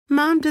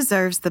Mom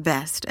deserves the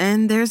best,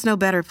 and there's no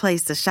better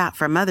place to shop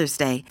for Mother's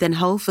Day than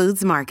Whole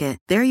Foods Market.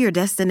 They're your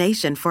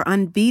destination for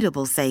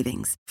unbeatable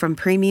savings, from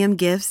premium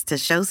gifts to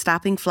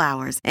show-stopping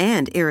flowers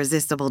and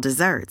irresistible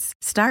desserts.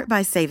 Start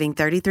by saving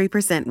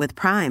 33% with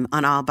Prime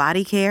on all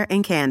body care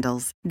and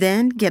candles.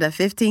 Then get a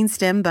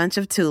 15-stem bunch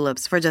of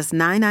tulips for just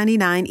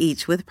 $9.99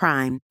 each with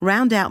Prime.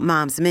 Round out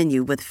Mom's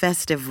menu with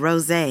festive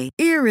rosé,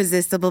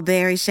 irresistible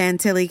berry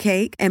chantilly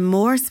cake, and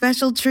more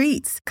special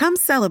treats. Come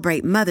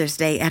celebrate Mother's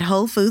Day at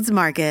Whole Foods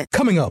Market.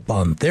 Coming up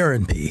on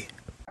Therapy.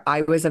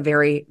 I was a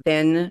very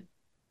thin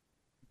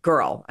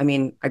girl. I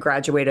mean, I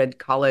graduated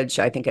college,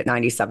 I think, at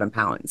 97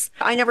 pounds.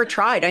 I never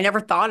tried. I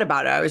never thought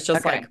about it. I was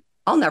just like,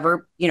 I'll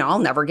never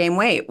gain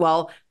weight.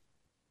 Well,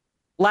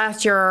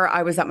 last year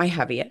I was at my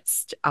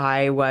heaviest.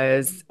 I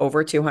was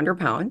over 200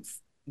 pounds,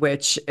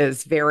 which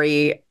is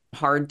very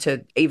hard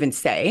to even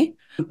say,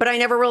 but I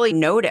never really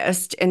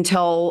noticed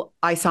until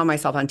I saw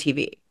myself on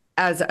TV.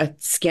 As a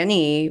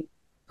skinny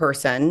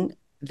person,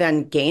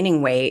 then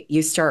gaining weight,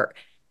 you start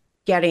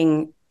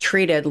getting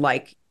treated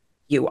like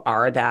you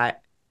are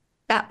that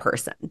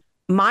person.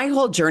 My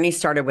whole journey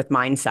started with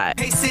mindset.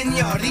 Hey,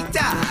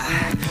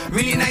 señorita,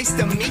 really nice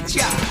to meet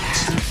ya.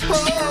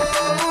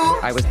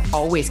 I was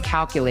always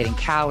calculating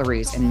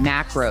calories and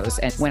macros.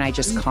 And when I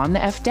just calmed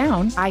the F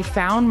down, I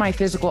found my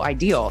physical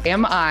ideal.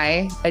 Am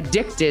I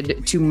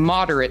addicted to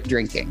moderate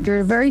drinking?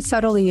 You're very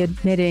subtly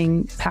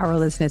admitting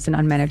powerlessness and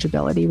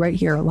unmanageability right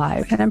here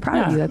live. And I'm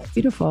proud of you. That's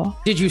beautiful.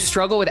 Did you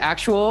struggle with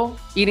actual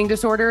eating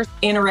disorders?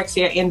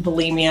 Anorexia and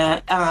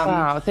bulimia.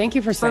 Wow, thank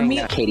you for saying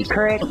that. Katie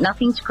Couric.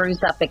 Nothing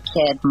screws up a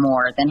kid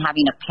more than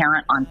having a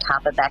parent on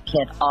top of that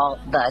kid all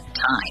the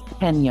time.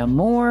 Kenya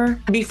Moore.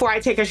 Before I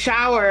take a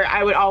shower,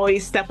 I would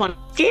always step on a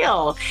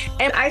scale.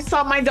 And I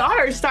saw my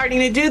daughter starting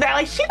to do that.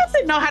 Like, she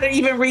doesn't know how to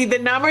even read the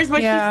numbers, but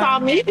she saw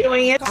me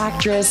doing it.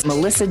 Actress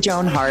Melissa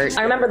Joan Hart.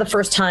 I remember the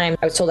first time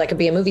I was told I could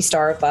be a movie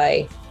star if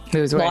I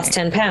lost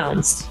 10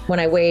 pounds when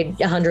I weighed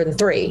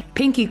 103.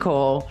 Pinky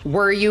Cole,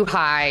 were you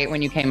high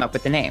when you came up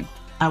with the name?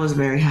 I was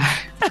very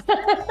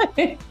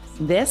high.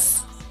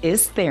 This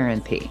is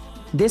Therapy.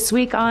 This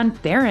week on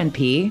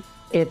Therapy,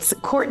 it's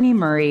Kortney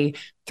Murray,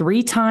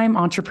 3-time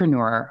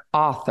entrepreneur,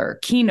 author,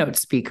 keynote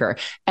speaker,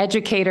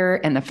 educator,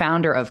 and the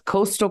founder of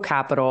Coastal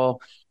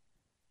Capital.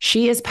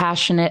 She is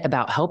passionate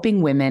about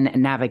helping women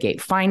navigate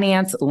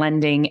finance,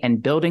 lending,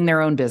 and building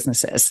their own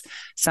businesses,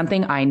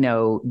 something I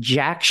know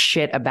jack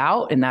shit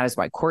about, and that is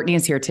why Kortney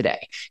is here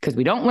today, because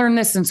we don't learn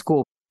this in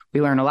school.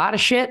 We learn a lot of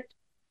shit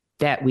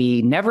that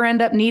we never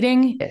end up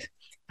needing.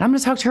 I'm going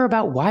to talk to her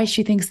about why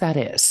she thinks that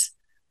is.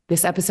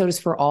 This episode is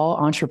for all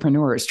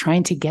entrepreneurs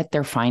trying to get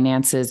their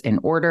finances in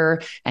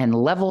order and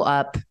level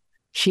up.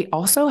 She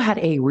also had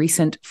a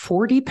recent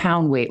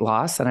 40-pound weight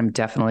loss that I'm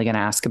definitely going to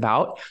ask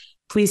about.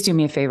 Please do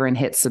me a favor and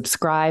hit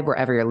subscribe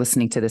wherever you're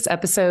listening to this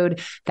episode.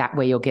 That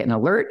way you'll get an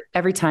alert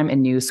every time a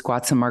new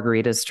Squats and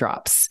Margaritas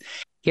drops.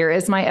 Here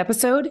is my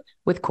episode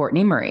with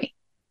Kortney Murray.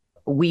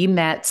 We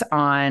met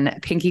on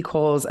Pinky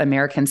Cole's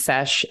American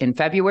Sesh in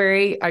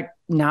February. I'm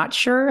not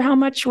sure how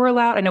much we're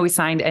allowed. I know we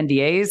signed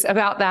NDAs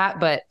about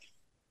that, but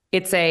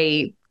it's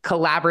a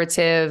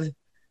collaborative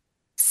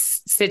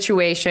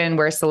situation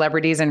where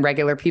celebrities and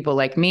regular people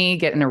like me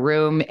get in a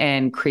room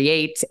and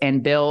create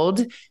and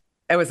build.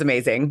 It was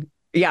amazing.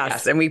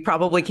 Yes. And we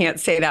probably can't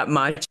say that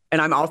much.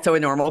 And I'm also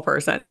a normal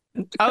person.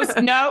 Oh,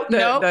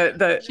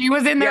 no. She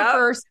was in there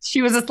first.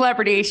 She was a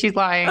celebrity. She's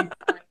lying.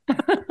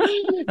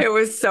 It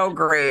was so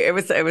great. It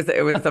was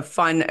a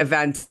fun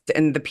event.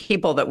 And the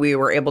people that we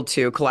were able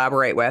to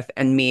collaborate with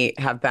and meet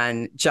have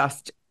been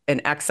just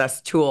an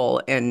excess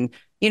tool in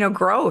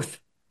growth.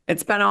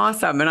 It's been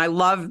awesome. And I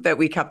love that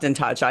we kept in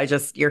touch.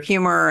 Your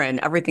humor and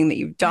everything that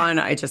you've done,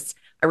 I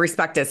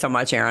respect it so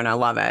much, Erin. I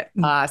love it.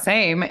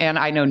 Same. And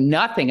I know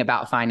nothing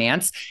about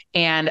finance.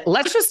 And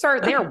let's just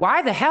start there.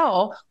 Why the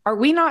hell are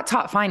we not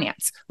taught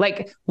finance?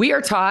 Like, we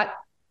are taught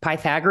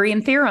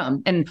Pythagorean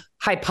theorem and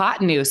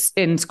hypotenuse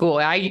in school.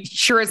 I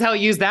sure as hell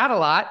use that a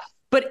lot,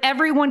 but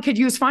everyone could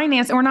use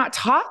finance and we're not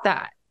taught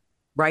that.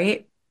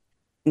 Right?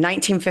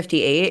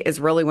 1958 is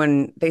really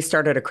when they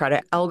started a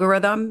credit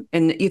algorithm.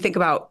 And you think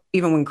about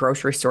even when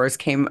grocery stores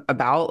came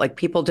about, like,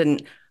 people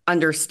didn't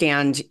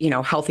understand,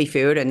 healthy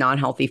food and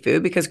non-healthy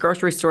food because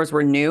grocery stores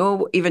were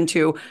new even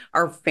to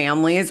our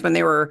families when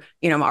they were,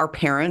 our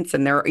parents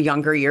in their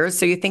younger years.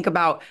 So you think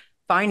about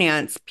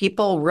finance,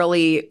 people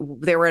really,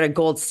 they were at a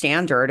gold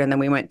standard. And then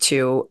we went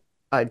to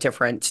a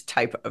different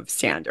type of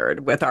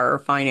standard with our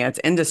finance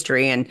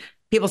industry, and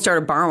people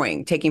started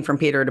borrowing, taking from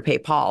Peter to pay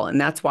Paul.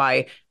 And that's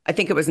why I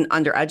think it was an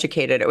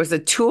undereducated. It was a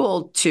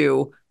tool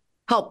to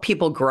help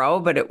people grow,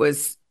 but it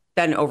was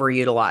then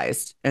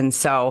overutilized. And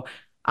so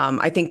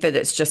I think that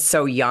it's just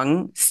so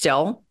young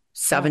still.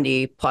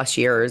 70 plus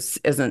years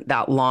isn't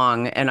that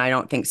long. And I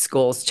don't think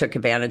schools took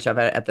advantage of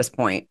it at this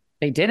point.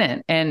 They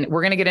didn't. And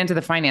we're going to get into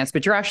the finance,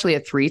 but you're actually a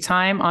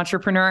 3-time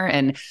entrepreneur.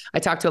 And I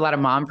talked to a lot of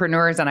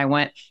mompreneurs and I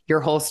went your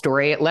whole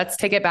story. Let's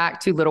take it back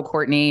to little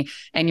Kortney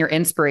and your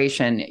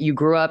inspiration. You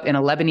grew up in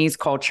a Lebanese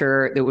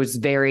culture that was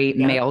very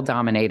male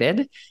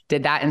dominated.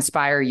 Did that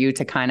inspire you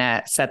to kind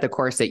of set the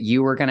course that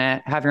you were going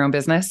to have your own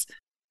business?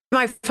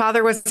 My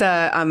father was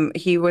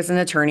he was an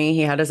attorney.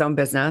 He had his own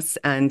business,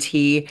 and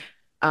he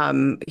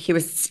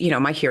was,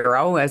 my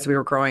hero as we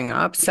were growing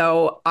up.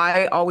 So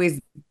I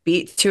always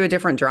beat to a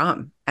different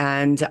drum,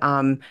 and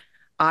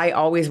I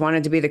always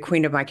wanted to be the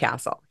queen of my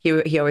castle.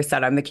 He always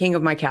said, "I'm the king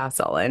of my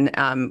castle,"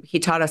 and he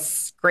taught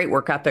us great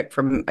work ethic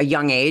from a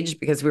young age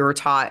because we were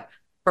taught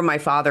from my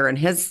father and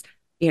his,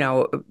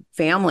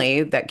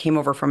 family that came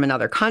over from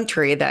another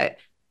country that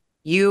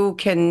you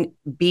can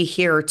be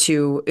here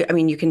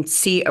you can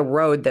see a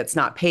road that's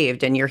not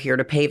paved and you're here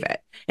to pave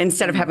it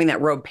instead of having that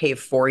road paved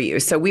for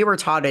you. So we were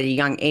taught at a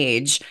young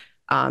age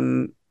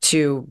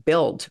to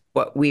build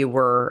what we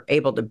were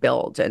able to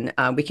build. And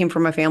we came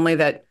from a family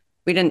that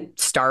we didn't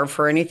starve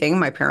for anything.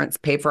 My parents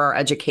paid for our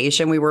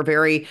education. We were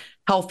very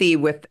healthy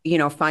with,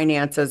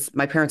 finances.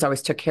 My parents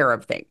always took care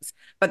of things,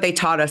 but they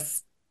taught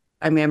us.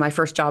 My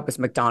first job was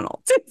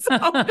McDonald's. So,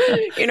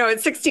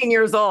 at 16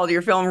 years old,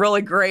 you're feeling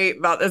really great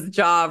about this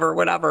job or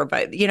whatever.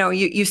 But,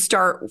 you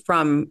start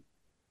from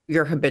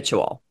your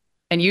habitual.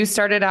 And you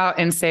started out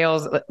in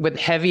sales with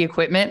heavy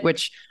equipment,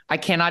 which I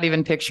cannot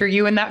even picture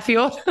you in that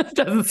field.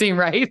 Doesn't seem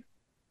right.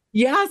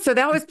 Yeah. So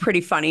that was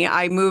pretty funny.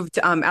 I moved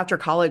after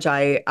college.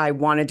 I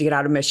wanted to get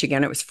out of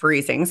Michigan. It was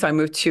freezing. So I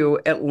moved to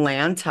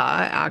Atlanta,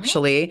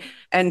 actually,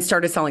 and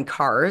started selling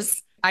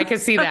cars. I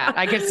could see that.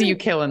 I could see you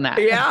killing that.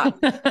 Yeah.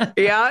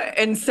 Yeah.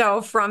 And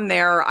so from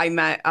there, I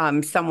met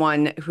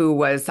someone who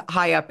was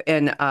high up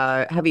in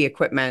heavy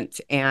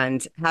equipment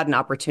and had an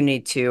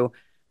opportunity to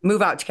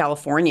move out to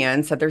California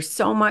and said, there's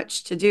so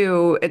much to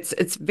do.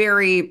 It's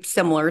very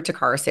similar to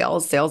car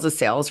sales. Sales is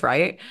sales,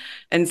 right?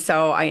 And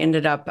so I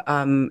ended up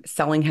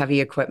selling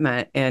heavy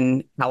equipment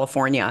in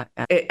California.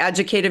 It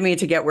educated me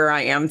to get where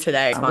I am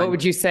today. What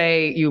would you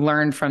say you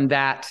learned from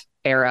that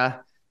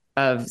era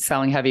of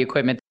selling heavy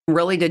equipment?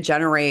 Really to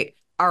generate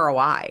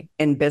ROI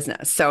in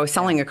business. So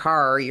selling a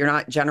car, you're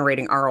not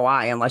generating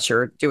ROI unless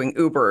you're doing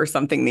Uber or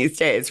something these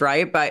days,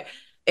 right? But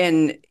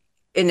in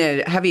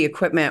a heavy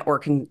equipment or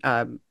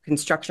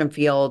construction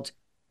field,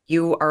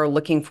 you are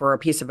looking for a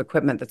piece of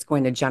equipment that's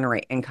going to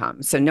generate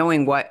income. So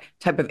knowing what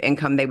type of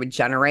income they would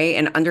generate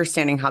and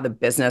understanding how the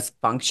business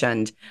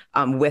functioned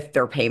with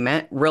their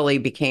payment really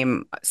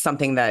became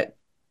something that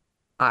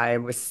I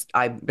was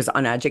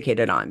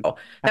uneducated on.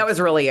 That was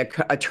really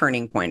a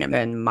turning point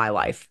in my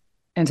life.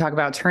 And talk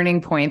about turning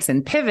points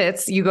and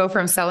pivots. You go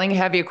from selling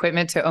heavy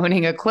equipment to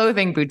owning a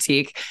clothing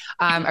boutique.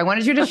 I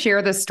wanted you to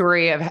share the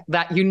story of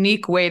that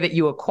unique way that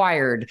you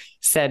acquired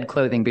said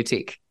clothing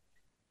boutique.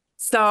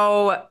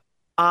 So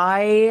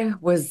I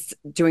was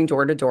doing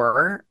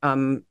door-to-door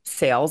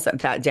sales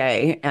that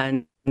day,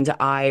 and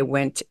I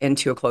went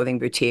into a clothing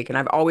boutique, and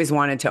I've always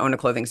wanted to own a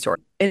clothing store.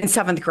 In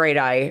 7th grade,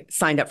 I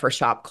signed up for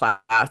shop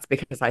class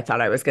because I thought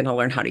I was going to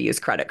learn how to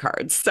use credit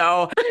cards.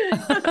 So,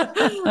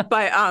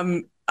 but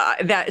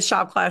that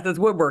shop class is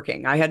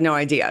woodworking. I had no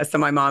idea. So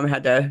my mom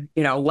had to,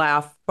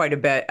 laugh quite a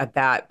bit at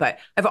that. But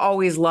I've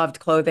always loved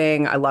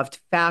clothing. I loved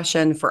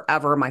fashion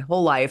forever, my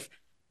whole life.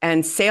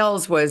 And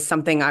sales was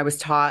something I was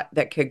taught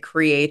that could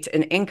create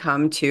an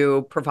income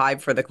to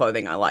provide for the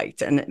clothing I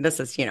liked. And this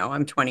is,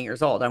 I'm 20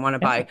 years old. I want to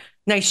buy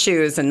nice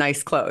shoes and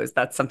nice clothes.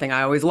 That's something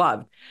I always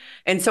loved.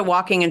 And so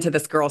walking into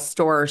this girl's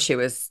store, she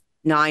was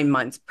 9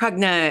 months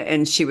pregnant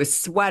and she was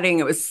sweating.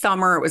 It was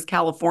summer. It was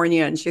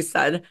California. And she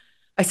said,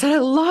 I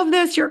love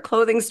this. You're a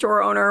clothing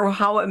store owner.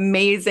 How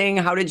amazing.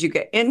 How did you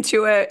get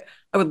into it?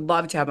 I would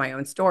love to have my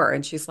own store.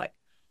 And she's like,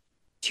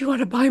 do you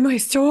want to buy my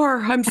store?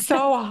 I'm so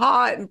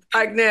hot and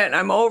pregnant.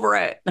 I'm over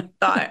it. And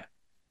I thought,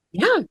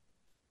 yeah,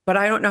 but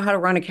I don't know how to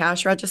run a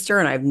cash register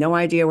and I have no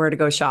idea where to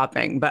go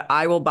shopping, but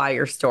I will buy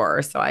your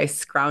store. So I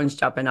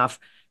scrounged up enough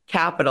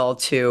capital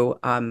to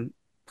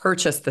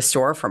purchase the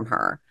store from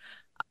her.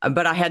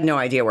 But I had no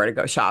idea where to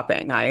go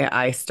shopping.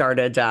 I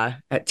started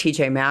at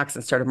TJ Maxx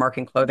and started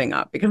marking clothing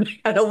up because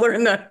I had to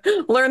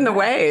learn the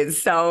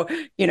ways. So,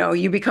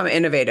 you become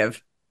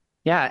innovative.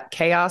 Yeah.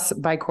 Chaos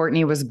by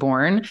Kortney was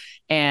born.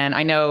 And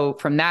I know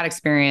from that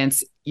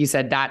experience, you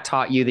said that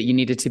taught you that you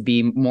needed to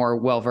be more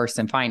well-versed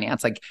in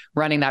finance. Like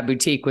running that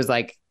boutique was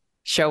like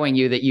showing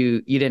you that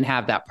you didn't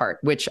have that part,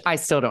 which I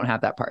still don't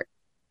have that part.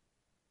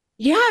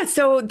 Yeah,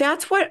 so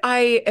that's what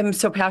I am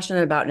so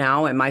passionate about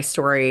now. And my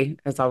story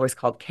is always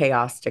called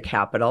Chaos to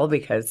Capital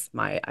because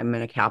I'm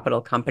in a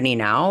capital company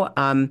now.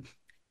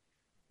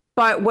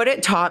 But what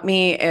it taught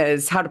me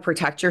is how to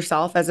protect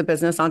yourself as a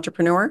business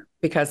entrepreneur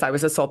because I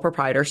was a sole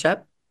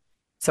proprietorship.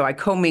 So I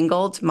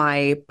commingled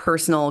my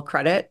personal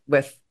credit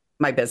with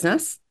my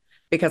business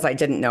because I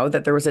didn't know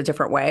that there was a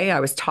different way. I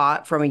was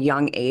taught from a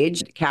young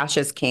age, cash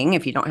is king.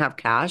 If you don't have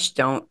cash,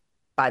 don't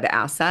buy the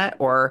asset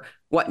or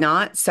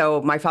whatnot.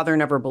 So my father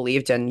never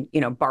believed in,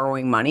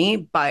 borrowing money,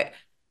 but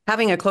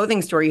having a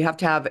clothing store, you have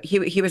to have,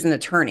 he was an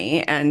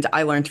attorney, and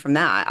I learned from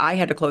that. I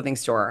had a clothing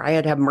store. I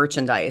had to have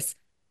merchandise,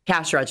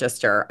 cash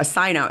register, a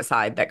sign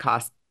outside that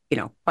cost,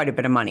 quite a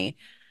bit of money.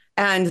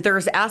 And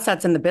there's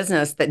assets in the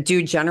business that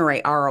do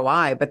generate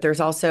ROI, but there's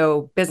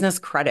also business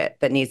credit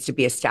that needs to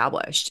be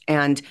established.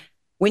 And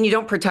when you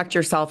don't protect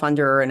yourself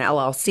under an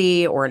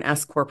LLC or an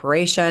S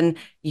corporation,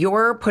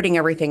 you're putting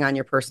everything on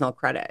your personal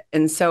credit.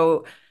 And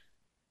so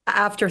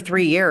after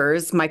 3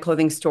 years, my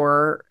clothing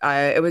store,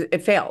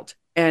 it failed.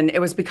 And it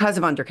was because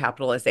of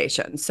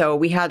undercapitalization. So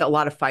we had a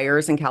lot of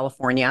fires in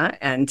California.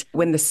 And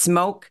when the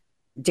smoke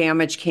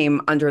damage came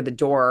under the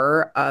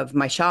door of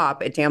my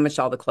shop, it damaged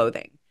all the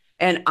clothing.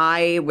 And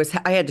I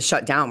had to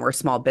shut down. We're a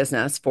small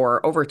business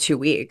for over 2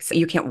 weeks.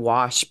 You can't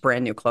wash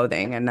brand new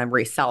clothing and then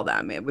resell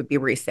them. It would be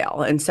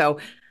resale. And so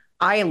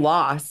I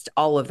lost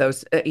all of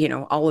those,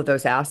 all of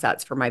those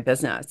assets for my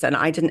business. And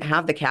I didn't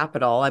have the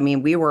capital. I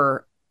mean,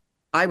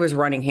 I was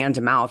running hand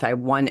to mouth. I had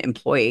one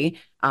employee.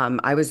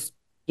 I was,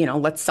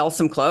 let's sell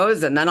some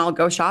clothes and then I'll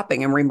go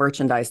shopping and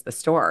re-merchandise the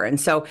store. And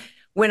so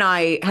when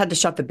I had to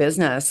shut the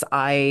business,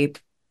 I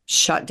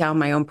shut down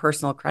my own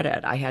personal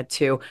credit. I had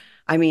to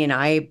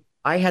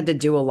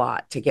do a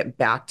lot to get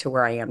back to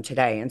where I am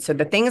today. And so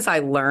the things I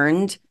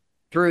learned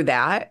through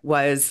that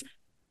was,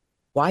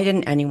 why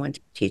didn't anyone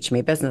teach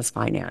me business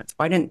finance?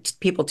 Why didn't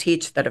people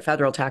teach that a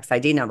federal tax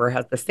ID number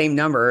has the same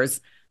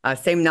numbers,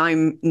 same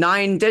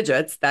nine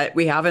digits that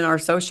we have in our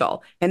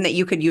social, and that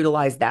you could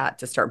utilize that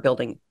to start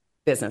building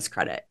business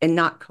credit and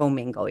not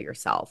commingle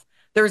yourself?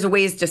 There's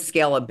ways to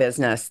scale a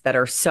business that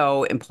are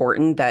so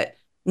important that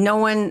no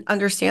one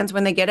understands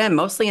when they get in,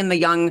 mostly in the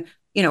young.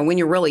 When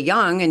you're really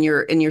young and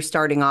you're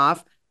starting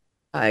off,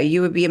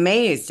 you would be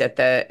amazed at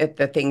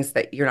the things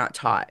that you're not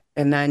taught.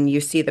 And then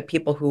you see the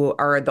people who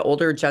are the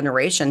older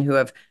generation who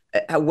have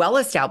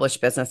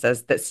well-established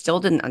businesses that still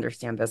didn't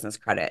understand business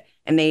credit,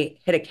 and they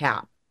hit a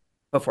cap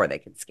before they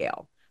could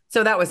scale.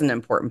 So that was an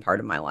important part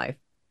of my life.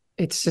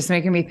 It's just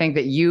making me think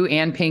that you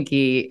and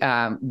Pinky,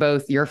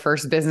 both your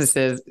first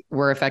businesses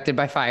were affected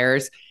by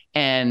fires,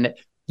 and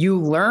you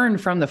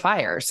learned from the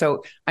fire.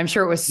 So I'm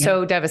sure it was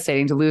so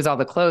devastating to lose all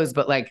the clothes,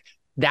 but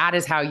that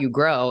is how you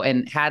grow.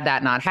 And had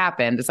that not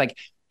happened, it's like,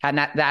 had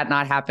that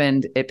not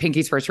happened at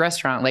Pinky's first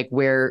restaurant,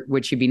 where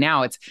would she be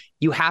now? It's,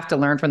 you have to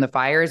learn from the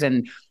fires.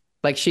 And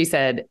like she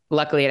said,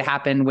 luckily it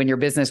happened when your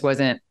business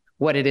wasn't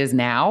what it is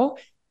now.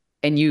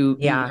 And you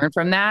learn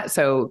from that.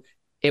 So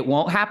it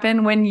won't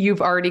happen when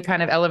you've already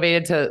kind of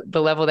elevated to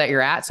the level that you're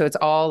at. So it's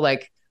all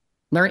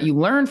you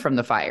learn from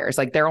the fires.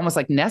 They're almost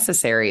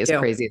necessary, as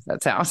crazy as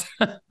that sounds.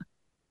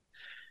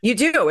 You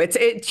do.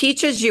 It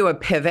teaches you a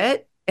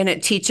pivot, and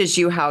it teaches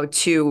you how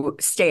to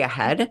stay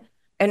ahead.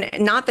 And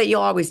not that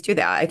you'll always do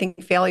that. I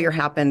think failure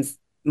happens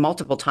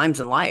multiple times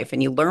in life,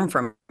 and you learn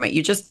from it.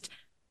 You just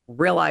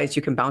realize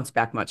you can bounce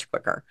back much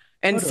quicker.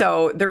 And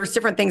so there's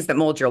different things that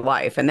mold your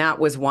life. And that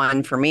was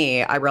one for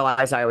me. I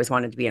realized I always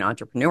wanted to be an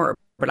entrepreneur,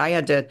 but I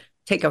had to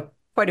take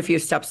quite a few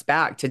steps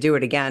back to do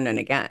it again and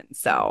again.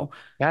 So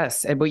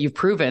yes. But you've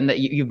proven that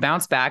you've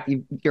bounced back.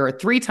 You're a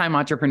 3-time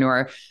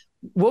entrepreneur.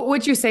 What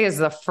would you say is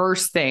the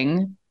first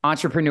thing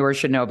entrepreneurs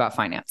should know about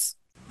finance?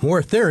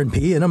 More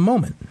therapy in a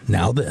moment.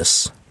 Now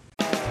this.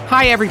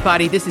 Hi,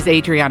 everybody. This is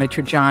Adriana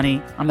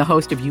Trajani. I'm the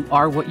host of You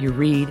Are What You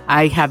Read.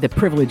 I have the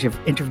privilege of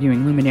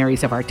interviewing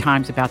luminaries of our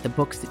times about the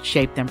books that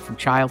shaped them from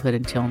childhood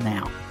until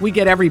now. We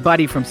get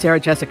everybody from Sarah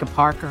Jessica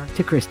Parker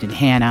to Kristen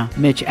Hanna,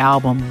 Mitch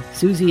Albom,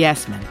 Susie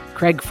Essman,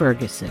 Craig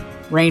Ferguson,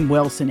 Rainn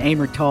Wilson,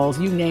 Amor Tolls,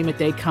 you name it,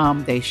 they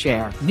come, they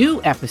share.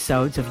 New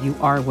episodes of You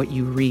Are What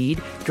You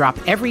Read drop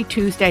every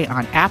Tuesday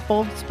on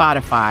Apple,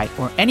 Spotify,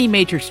 or any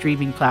major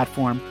streaming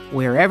platform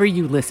wherever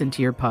you listen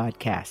to your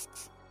podcasts.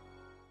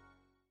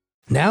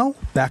 Now,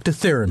 back to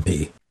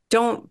therapy.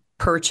 Don't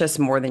purchase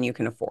more than you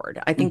can afford.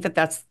 I think that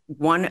that's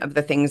one of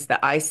the things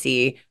that I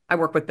see. I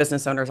work with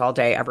business owners all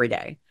day, every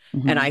day.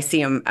 Mm-hmm. And I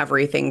see them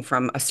everything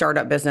from a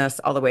startup business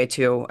all the way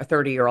to a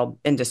 30-year-old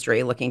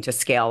industry looking to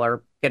scale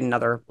or get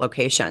another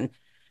location.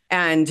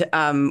 And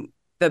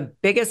the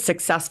biggest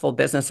successful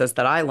businesses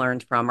that I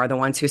learned from are the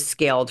ones who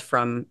scaled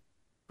from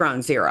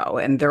ground zero,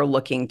 and they're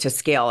looking to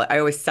scale. I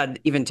always said,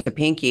 even to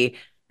Pinky,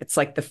 it's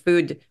like the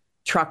food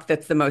truck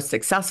that's the most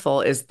successful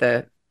is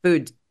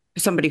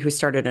somebody who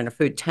started in a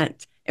food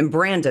tent and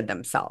branded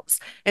themselves.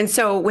 And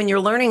so when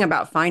you're learning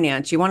about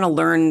finance, you want to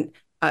learn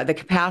the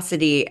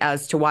capacity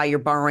as to why you're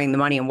borrowing the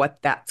money and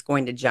what that's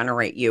going to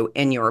generate you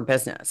in your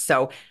business.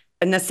 So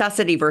a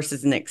necessity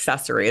versus an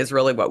accessory is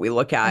really what we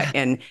look at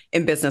in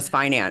business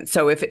finance.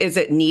 So is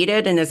it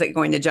needed, and is it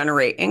going to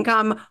generate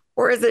income,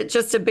 or is it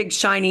just a big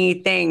shiny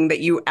thing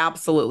that you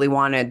absolutely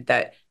wanted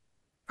that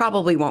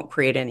probably won't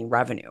create any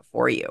revenue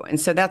for you?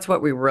 And so that's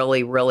what we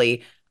really,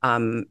 really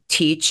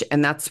teach.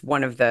 And that's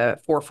one of the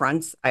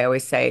forefronts. I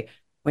always say,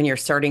 when you're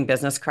starting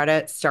business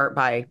credit, start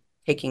by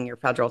taking your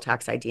federal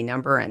tax ID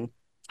number and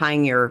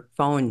tying your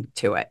phone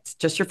to it,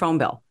 just your phone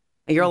bill,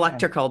 your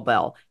electrical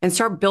bill, and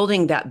start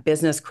building that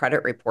business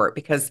credit report,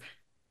 because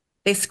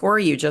they score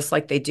you just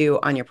like they do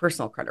on your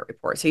personal credit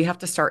report. So you have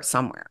to start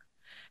somewhere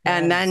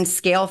and then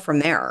scale from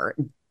there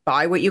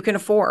buy what you can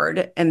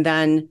afford and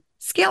then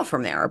scale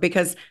from there.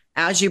 Because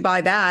as you buy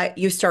that,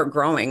 you start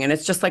growing. And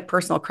it's just like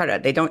personal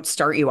credit. They don't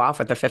start you off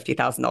with a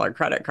 $50,000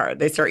 credit card.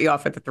 They start you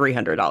off with a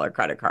 $300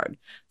 credit card.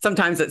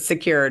 Sometimes it's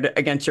secured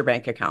against your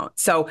bank account.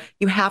 So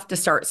you have to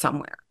start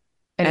somewhere.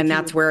 And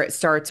that's where it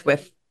starts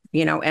with,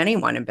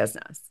 anyone in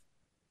business.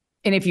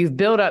 And if you've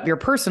built up your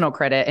personal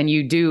credit and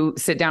you do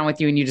sit down with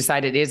you and you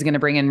decide it is going to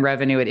bring in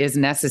revenue, it is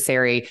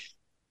necessary,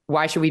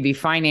 why should we be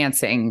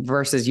financing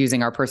versus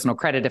using our personal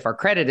credit? If our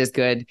credit is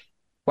good,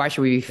 why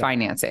should we be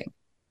financing?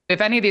 If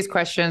any of these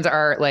questions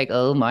are like,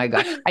 oh my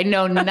God, I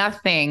know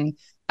nothing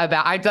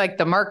about, I like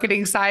the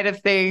marketing side of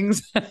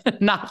things,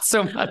 not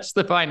so much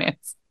the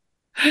finance.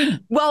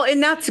 Well,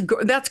 and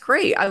that's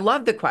great. I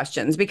love the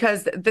questions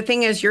because the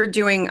thing is you're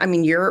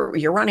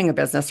running a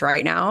business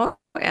right now.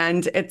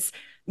 And it's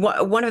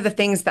one of the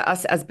things that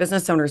us as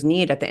business owners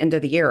need at the end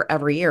of the year,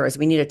 every year, is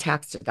we need a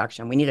tax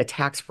deduction. We need a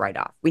tax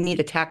write-off. We need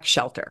a tax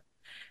shelter.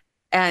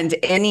 And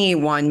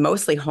anyone,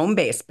 mostly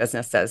home-based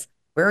businesses,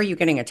 where are you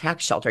getting a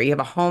tax shelter? You have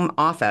a home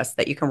office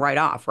that you can write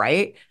off,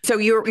 right? So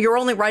you're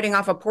only writing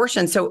off a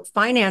portion. So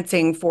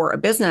financing for a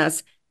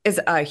business is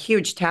a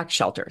huge tax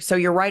shelter. So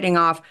you're writing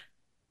off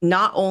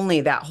not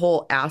only that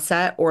whole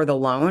asset or the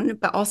loan,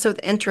 but also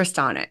the interest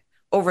on it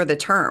over the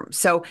term.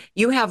 So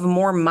you have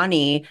more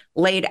money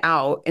laid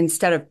out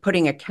instead of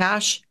putting a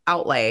cash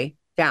outlay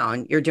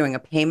down, you're doing a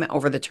payment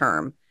over the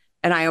term.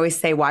 And I always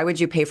say, why would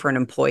you pay for an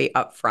employee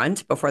up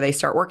front before they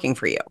start working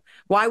for you?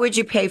 Why would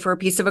you pay for a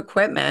piece of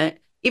equipment?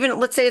 Even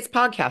let's say it's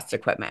podcast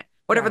equipment,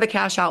 whatever the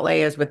cash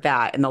outlay is with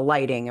that and the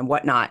lighting and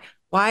whatnot.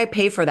 Why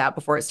pay for that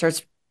before it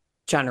starts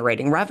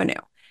generating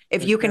revenue?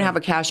 If you can have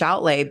a cash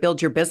outlay,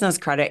 build your business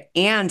credit,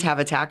 and have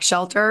a tax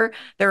shelter,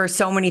 there are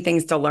so many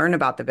things to learn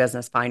about the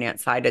business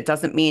finance side. It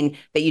doesn't mean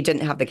that you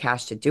didn't have the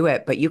cash to do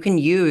it, but you can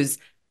use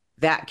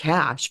that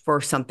cash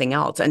for something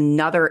else,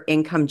 another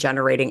income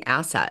generating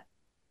asset.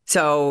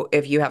 So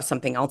if you have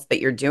something else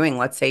that you're doing,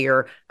 let's say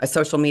you're a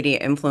social media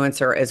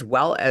influencer as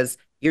well as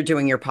you're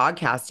doing your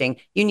podcasting,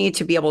 you need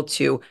to be able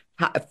to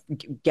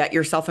get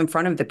yourself in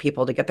front of the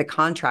people to get the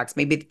contracts.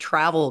 Maybe the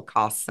travel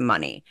costs some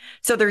money.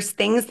 So there's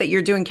things that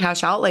you're doing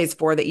cash outlays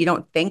for that you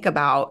don't think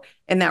about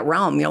in that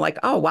realm. You're like,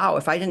 oh, wow,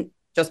 if I didn't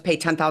just pay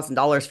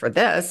 $10,000 for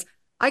this,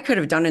 I could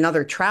have done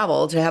another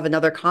travel to have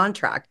another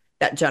contract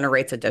that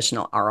generates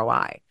additional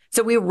ROI.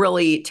 So we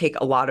really take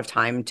a lot of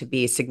time to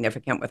be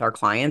significant with our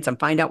clients and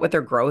find out what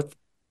their growth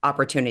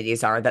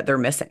opportunities are that they're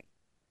missing.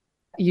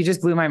 You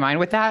just blew my mind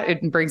with that.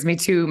 It brings me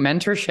to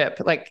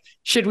mentorship. Like,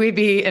 should we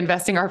be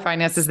investing our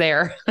finances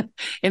there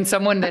in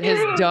someone that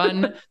has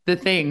done the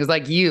things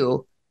like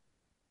you?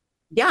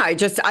 Yeah,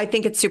 I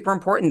think it's super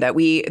important that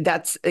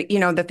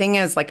the thing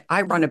is, like,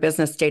 I run a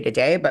business day to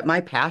day, but my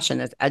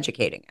passion is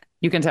educating it.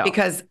 You can tell.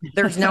 Because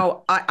there's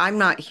I'm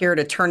not here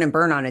to turn and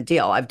burn on a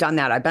deal. I've done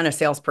that. I've been a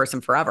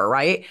salesperson forever,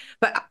 right?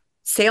 But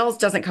sales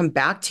doesn't come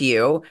back to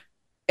you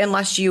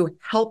unless you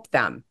help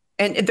them.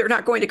 And they're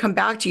not going to come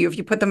back to you if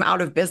you put them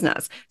out of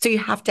business. So you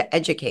have to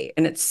educate.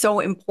 And it's so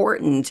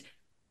important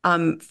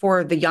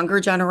for the younger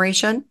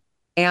generation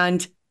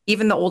and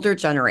even the older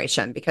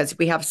generation, because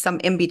we have some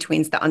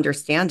in-betweens that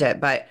understand it.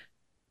 But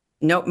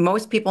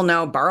most people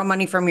know borrow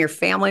money from your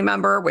family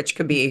member, which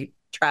could be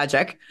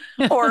tragic,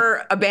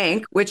 or a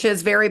bank, which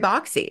is very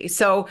boxy.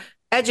 So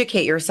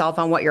educate yourself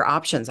on what your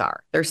options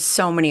are. There's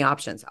so many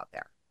options out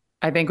there.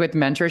 I think with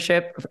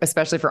mentorship,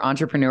 especially for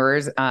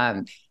entrepreneurs,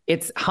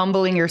 it's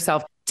humbling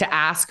yourself to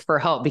ask for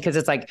help, because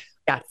it's like,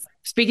 yes.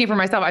 Speaking for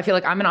myself, I feel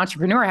like I'm an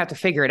entrepreneur. I have to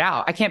figure it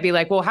out. I can't be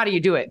like, well, how do you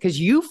do it? Because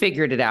you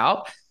figured it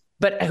out.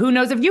 But who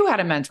knows if you had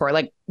a mentor?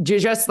 Like,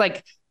 just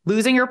like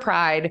losing your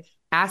pride,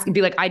 ask and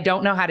be like, I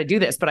don't know how to do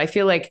this. But I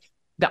feel like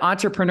the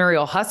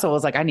entrepreneurial hustle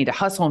is like, I need to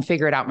hustle and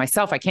figure it out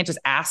myself. I can't just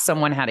ask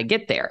someone how to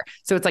get there.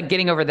 So it's like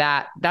getting over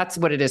that. That's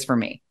what it is for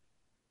me.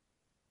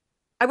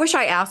 I wish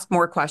I asked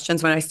more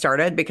questions when I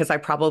started, because I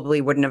probably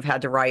wouldn't have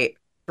had to write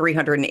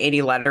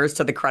 380 letters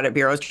to the credit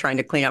bureaus trying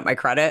to clean up my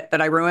credit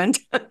that I ruined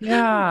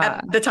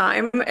at the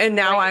time. And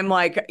now I'm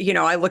like,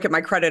 I look at my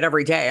credit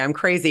every day. I'm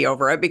crazy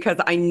over it because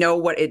I know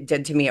what it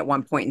did to me at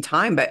one point in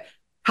time. But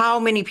how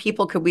many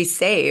people could we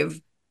save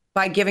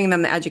by giving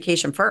them the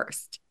education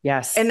first?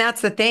 Yes. And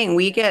that's the thing.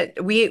 We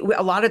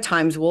a lot of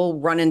times we'll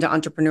run into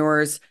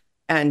entrepreneurs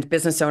and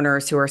business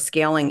owners who are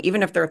scaling,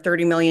 even if they're a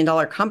 $30 million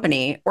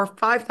company or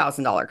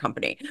 $5,000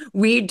 company.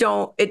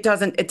 It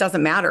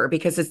doesn't matter,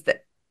 because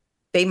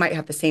they might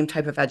have the same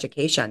type of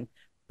education,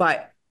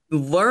 but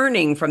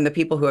learning from the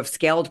people who have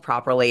scaled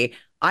properly.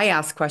 I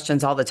ask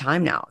questions all the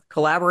time now.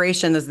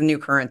 Collaboration is the new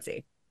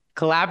currency.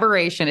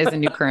 Collaboration is a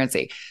new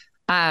currency.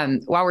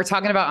 While we're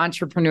talking about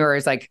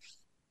entrepreneurs, like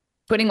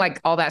putting like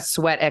all that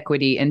sweat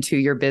equity into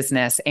your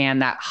business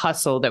and that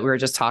hustle that we were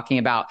just talking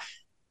about,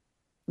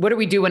 what do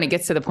we do when it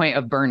gets to the point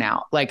of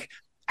burnout? Like,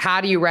 how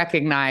do you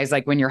recognize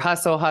like when you're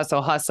hustle,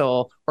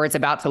 or it's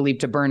about to leap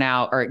to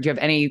burnout? Or do you have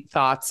any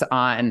thoughts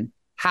on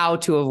how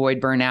to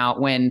avoid burnout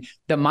when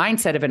the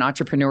mindset of an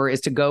entrepreneur is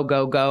to go,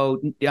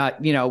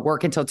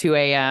 work until 2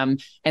 a.m.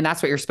 and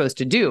that's what you're supposed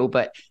to do,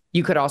 but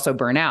you could also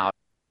burn out?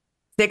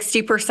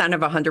 60%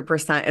 of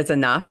 100% is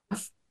enough.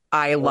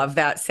 I love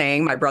that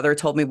saying. My brother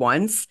told me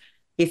once,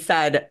 he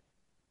said,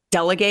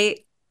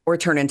 delegate or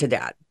turn into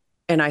dad.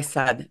 And I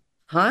said,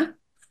 huh?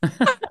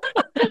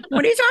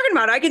 What are you talking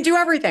about? I can do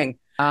everything.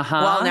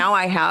 Well, now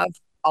I have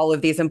all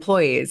of these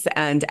employees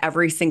and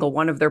every single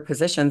one of their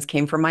positions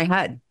came from my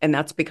head. And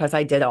that's because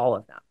I did all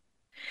of them.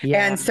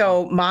 Yeah. And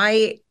so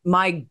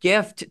my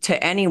gift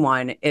to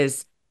anyone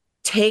is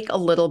take a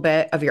little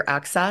bit of your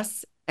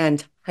excess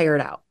and hire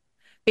it out.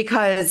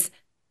 Because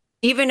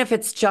even if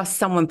it's just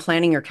someone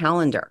planning your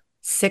calendar,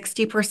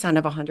 60%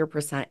 of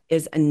 100%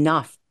 is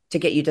enough to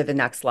get you to the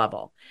next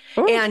level.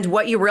 Ooh. And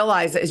what you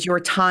realize is your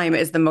time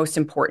is the most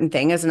important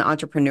thing as an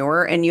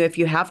entrepreneur. And if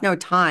you have no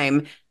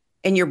time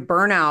and you're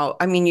burnout,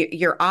 I mean,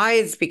 your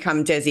eyes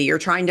become dizzy. You're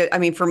trying to, I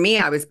mean, for me,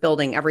 I was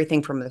building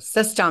everything from the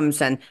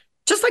systems and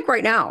just like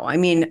right now, I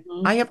mean,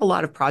 I have a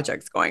lot of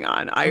projects going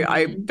on.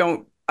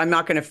 I'm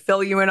not going to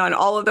fill you in on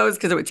all of those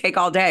because it would take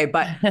all day,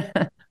 but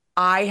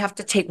I have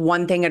to take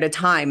one thing at a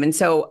time. And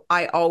so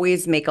I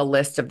always make a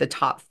list of the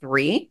top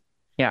 3.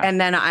 Yeah.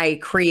 And then I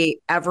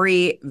create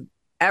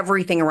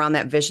everything around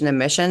that vision and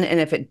mission. And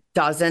if it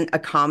doesn't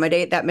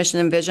accommodate that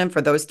mission and vision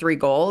for those 3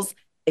 goals,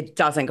 it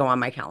doesn't go on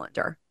my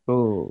calendar.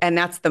 Ooh. And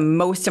that's the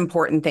most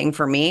important thing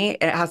for me.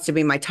 It has to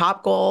be my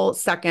top goal,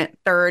 second,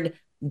 third,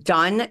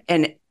 done.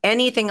 And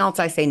anything else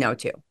I say no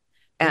to.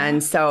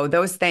 And so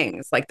those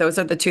things, like those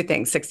are the 2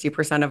 things,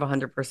 60% of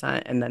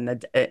 100%.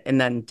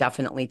 And then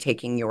definitely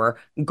taking your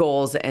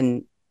goals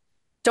and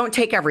don't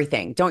take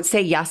everything. Don't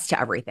say yes to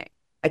everything.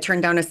 I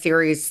turned down a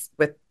series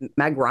with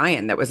Meg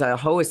Ryan that was a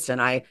host and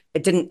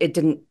it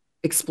didn't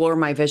explore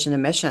my vision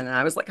and mission. And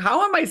I was like,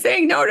 how am I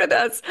saying no to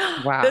this?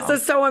 Wow. This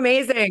is so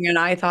amazing. And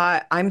I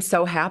thought, I'm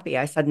so happy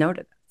I said no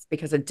to this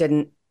because it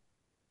didn't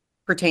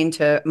pertain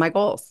to my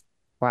goals.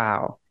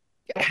 Wow.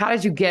 How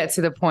did you get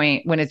to the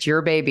point when it's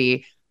your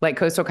baby, like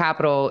Coastal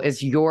Capital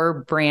is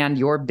your brand,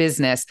 your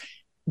business,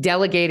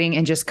 delegating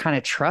and just kind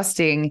of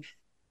trusting?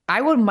 I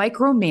would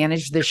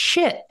micromanage the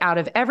shit out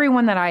of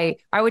everyone that I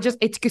would just,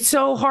 it's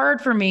so hard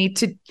for me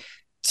to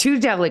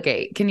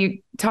delegate. Can you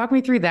talk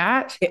me through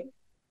that?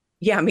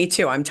 Yeah, me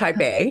too. I'm type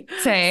A.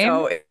 Same.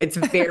 So it's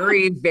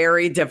very,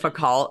 very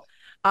difficult.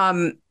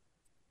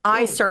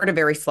 I started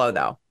very slow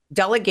though.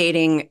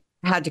 Delegating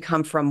had to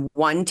come from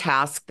one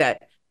task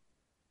that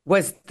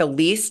was the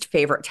least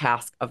favorite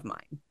task of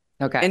mine.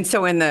 Okay. And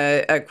so in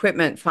the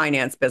equipment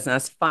finance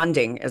business,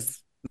 funding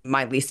is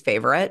my least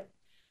favorite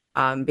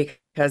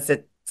because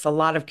it's a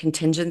lot of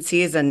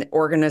contingencies and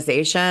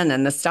organization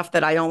and the stuff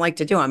that I don't like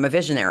to do. I'm a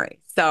visionary.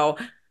 So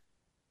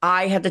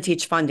I had to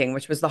teach funding,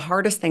 which was the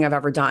hardest thing I've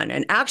ever done.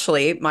 And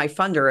actually, my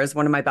funder is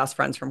one of my best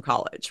friends from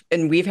college.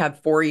 And we've had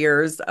 4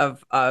 years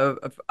of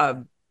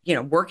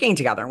working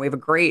together. And we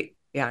have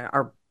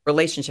our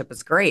relationship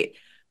is great.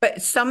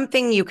 But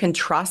something you can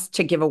trust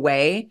to give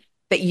away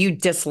that you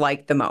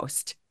dislike the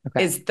most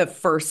is the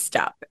first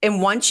step.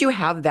 And once you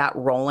have that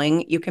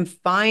rolling, you can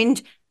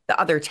find the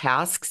other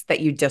tasks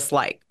that you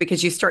dislike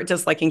because you start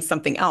disliking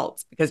something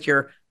else because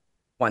you're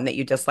one that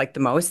you dislike the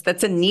most.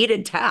 That's a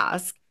needed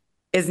task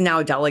is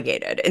now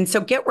delegated. And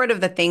so get rid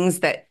of the things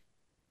that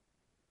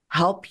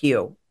help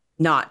you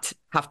not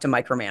have to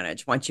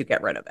micromanage once you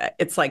get rid of it.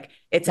 It's like,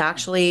 it's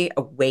actually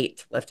a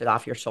weight lifted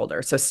off your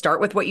shoulder. So start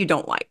with what you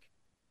don't like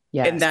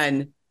and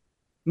then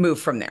move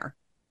from there.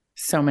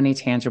 So many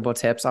tangible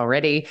tips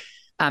already.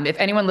 If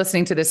anyone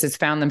listening to this has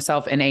found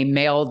themselves in a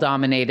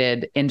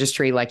male-dominated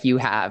industry like you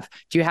have,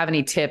 do you have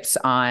any tips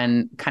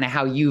on kind of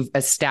how you've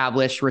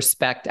established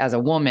respect as a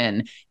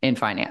woman in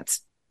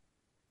finance?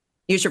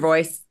 Use your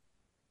voice.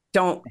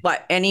 Don't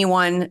let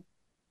anyone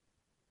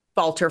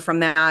falter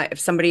from that.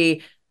 If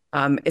somebody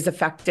is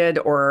affected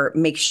or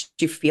makes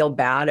you feel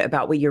bad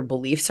about what your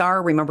beliefs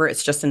are, remember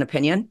it's just an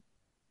opinion.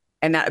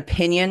 And that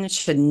opinion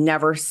should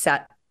never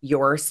set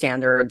your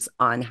standards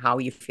on how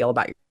you feel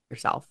about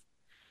yourself.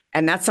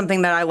 And that's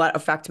something that I let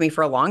affect me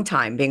for a long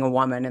time, being a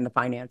woman in the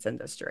finance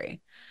industry.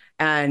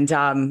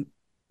 And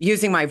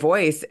using my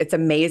voice, it's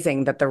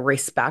amazing that the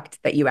respect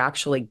that you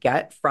actually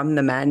get from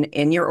the men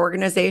in your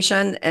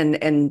organization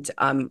and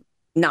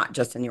not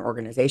just in your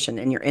organization,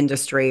 in your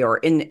industry or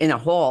in a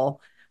whole,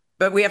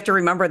 but we have to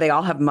remember they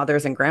all have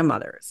mothers and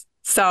grandmothers.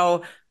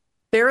 So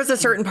there is a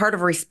certain part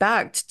of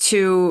respect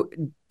to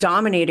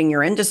dominating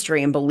your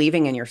industry and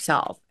believing in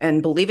yourself.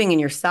 And believing in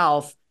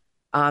yourself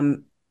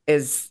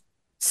is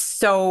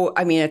so,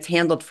 I mean, it's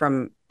handled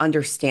from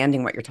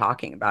understanding what you're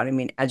talking about. I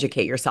mean,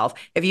 educate yourself.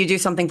 If you do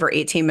something for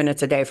 18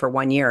 minutes a day for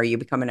 1 year, you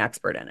become an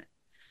expert in it.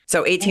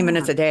 So 18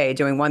 minutes a day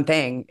doing one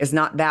thing is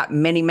not that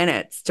many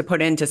minutes to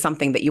put into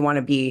something that you want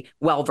to be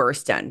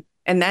well-versed in.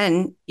 And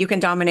then you can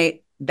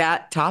dominate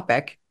that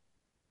topic,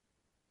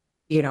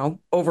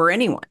 over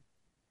anyone.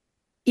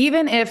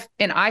 Even if,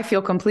 and I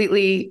feel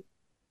completely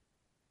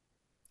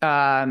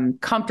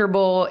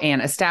comfortable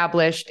and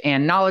established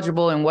and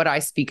knowledgeable in what I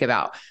speak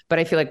about, but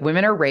I feel like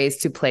women are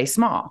raised to play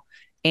small.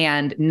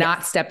 and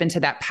not step into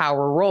that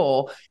power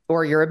role,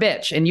 or you're a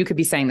bitch. And you could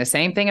be saying the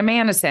same thing a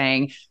man is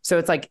saying. So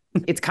it's like,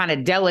 it's kind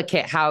of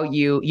delicate how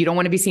you don't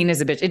want to be seen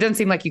as a bitch. It doesn't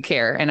seem like you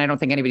care. And I don't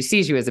think anybody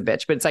sees you as a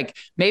bitch, but it's like,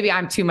 maybe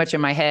I'm too much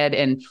in my head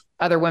and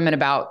other women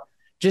about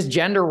just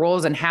gender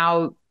roles and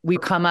how we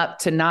come up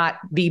to not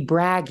be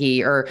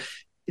braggy or,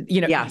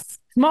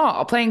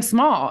 playing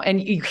small.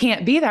 And you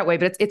can't be that way,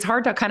 but it's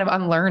hard to kind of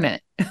unlearn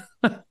it.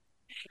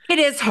 It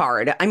is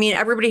hard. I mean,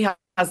 everybody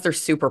has their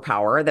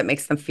superpower that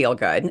makes them feel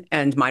good,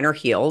 and mine are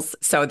heels.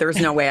 So there's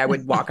no way I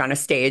would walk on a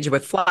stage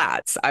with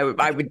flats. I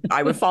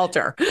would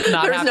falter.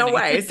 There's no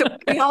way. So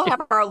we all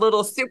have our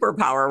little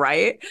superpower,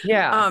 right?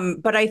 Yeah.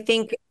 But I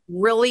think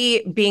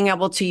really being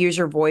able to use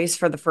your voice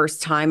for the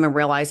first time and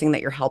realizing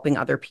that you're helping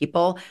other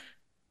people.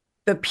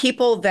 The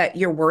people that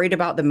you're worried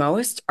about the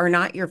most are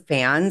not your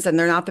fans, and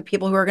they're not the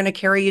people who are going to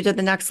carry you to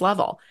the next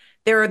level.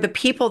 There are the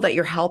people that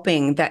you're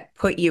helping that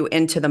put you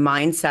into the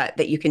mindset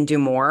that you can do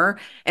more.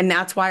 And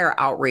that's why our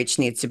outreach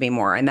needs to be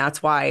more. And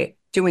that's why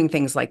doing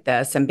things like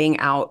this and being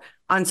out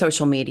on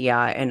social media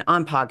and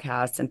on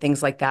podcasts and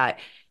things like that,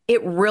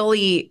 it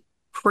really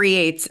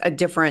creates a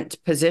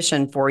different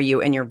position for you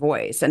in your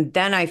voice. And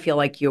then I feel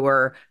like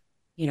you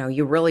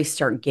really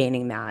start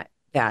gaining that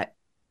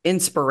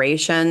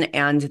inspiration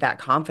and that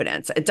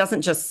confidence. It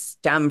doesn't just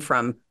stem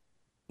from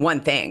one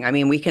thing. I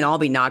mean, we can all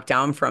be knocked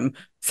down from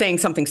saying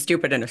something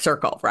stupid in a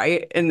circle,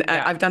 right? And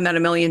I've done that a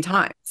million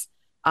times.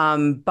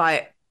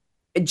 But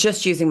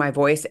just using my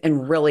voice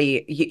and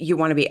really, you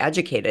want to be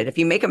educated. If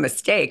you make a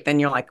mistake, then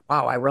you're like,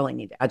 wow, I really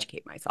need to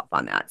educate myself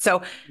on that.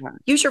 So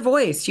use your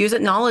voice, use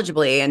it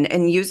knowledgeably,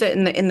 and use it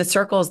in the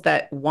circles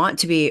that want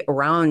to be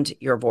around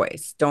your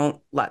voice.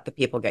 Don't let the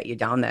people get you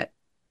down that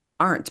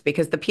aren't,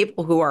 because the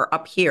people who are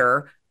up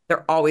here,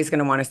 they're always going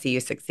to want to see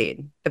you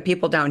succeed. The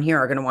people down here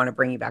are going to want to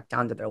bring you back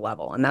down to their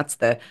level. And that's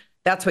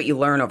what you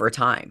learn over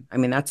time. I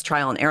mean, that's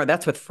trial and error.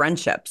 That's with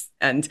friendships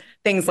and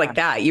things like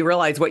that. You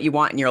realize what you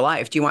want in your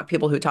life. Do you want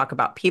people who talk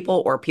about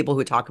people or people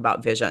who talk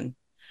about vision?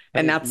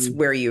 And that's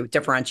where you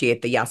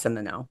differentiate the yes and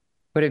the no.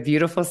 What a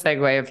beautiful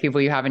segue of people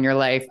you have in your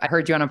life. I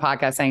heard you on a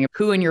podcast saying,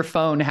 who in your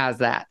phone has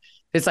that?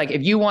 It's like,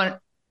 if you want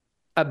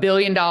 $1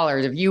 billion,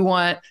 if you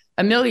want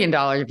 $1 million,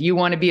 if you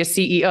want to be a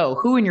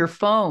CEO, who in your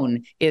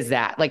phone is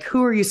that? Like,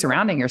 who are you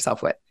surrounding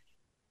yourself with?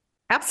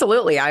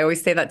 Absolutely. I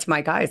always say that to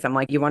my guys. I'm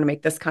like, you want to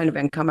make this kind of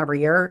income every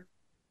year?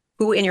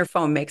 Who in your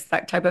phone makes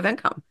that type of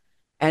income?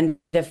 And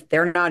if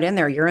they're not in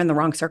there, you're in the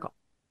wrong circle.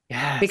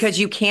 Yes. Because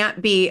you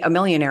can't be a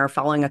millionaire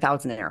following a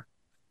thousandaire.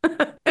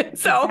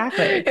 So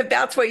if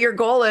that's what your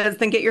goal is,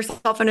 then get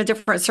yourself in a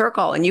different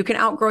circle, and you can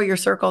outgrow your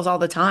circles all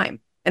the time.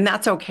 And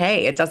that's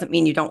okay. It doesn't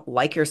mean you don't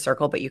like your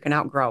circle, but you can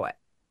outgrow it.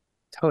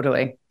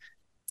 Totally.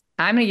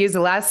 I'm going to use the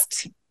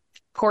last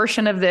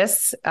portion of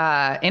this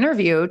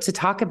interview to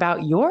talk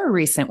about your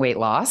recent weight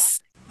loss.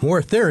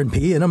 More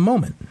therapy in a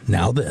moment.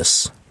 Now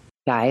this.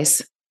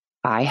 Guys,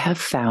 I have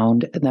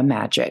found the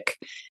magic.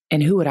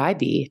 And who would I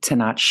be to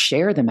not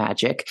share the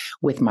magic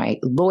with my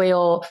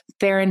loyal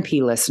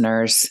therapy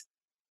listeners?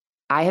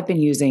 I have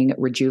been using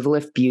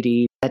Rejuvalift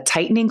Beauty, a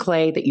tightening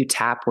clay that you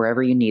tap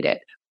wherever you need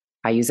it.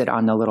 I use it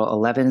on the little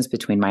 11s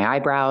between my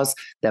eyebrows,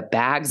 the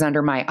bags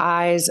under my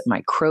eyes,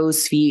 my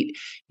crow's feet.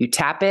 You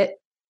tap it,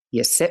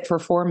 you sit for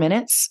 4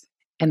 minutes,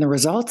 and the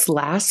results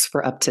last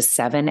for up to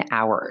 7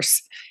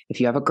 hours. If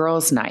you have a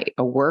girls' night,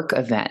 a work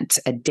event,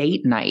 a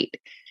date night,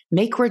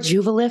 make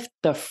Rejuvalift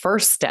the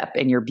first step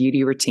in your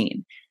beauty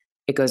routine.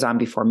 It goes on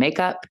before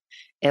makeup.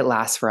 It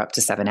lasts for up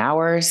to 7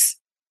 hours.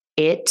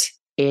 It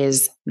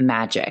is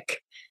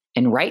magic.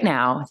 And right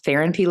now,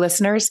 Therapy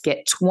listeners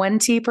get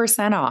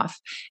 20% off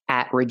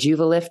at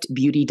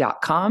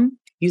rejuvaliftbeauty.com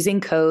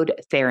using code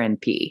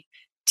Therapy.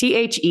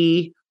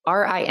 THERINPY,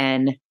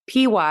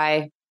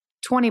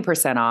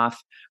 20%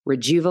 off,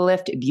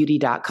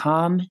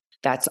 rejuvaliftbeauty.com.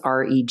 That's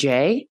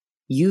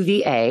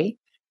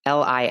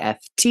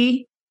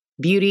REJUVALIFT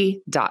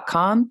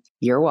beauty.com.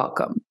 You're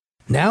welcome.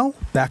 Now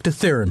back to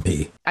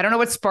therapy. I don't know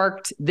what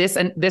sparked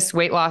this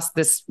weight loss,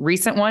 this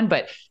recent one,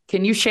 but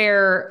can you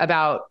share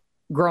about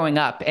growing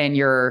up and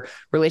your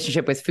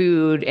relationship with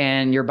food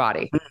and your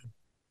body?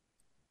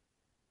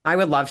 I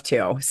would love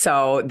to.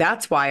 So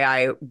that's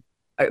why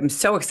I'm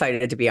so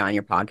excited to be on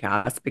your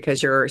podcast,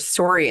 because your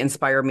story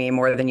inspired me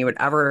more than you would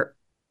ever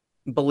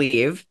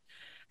believe.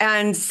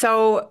 And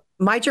so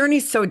my journey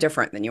is so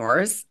different than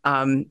yours.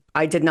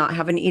 I did not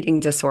have an eating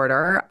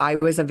disorder. I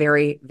was a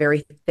very,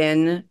 very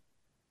thin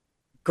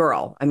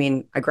girl. I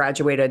mean, I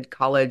graduated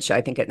college,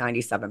 I think, at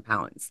 97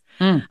 pounds.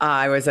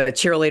 I was a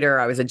cheerleader.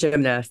 I was a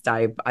gymnast.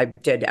 I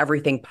did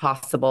everything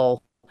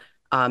possible.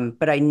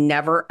 But I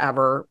never,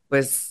 ever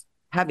was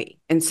heavy.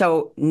 And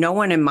so no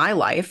one in my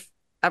life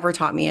ever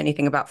taught me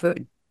anything about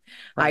food.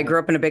 Right. I grew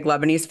up in a big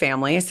Lebanese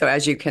family. So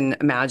as you can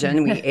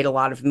imagine, we ate a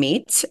lot of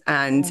meat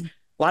and a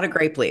lot of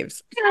grape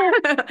leaves,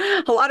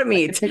 a lot of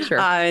meat.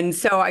 And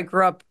so I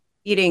grew up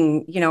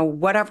eating,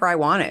 whatever I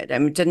wanted.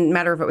 It didn't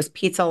matter if it was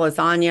pizza,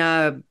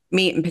 lasagna,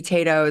 meat and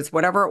potatoes,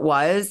 whatever it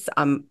was.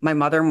 My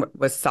mother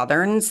was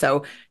Southern,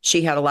 so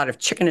she had a lot of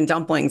chicken and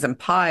dumplings and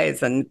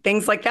pies and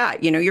things like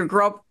that. You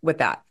grew up with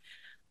that.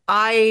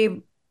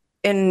 I,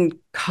 in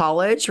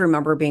college,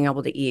 remember being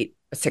able to eat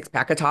a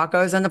 6-pack of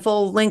tacos and a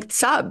full length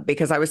sub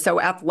because I was so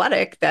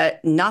athletic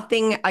that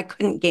I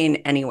couldn't gain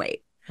any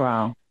weight.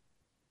 Wow.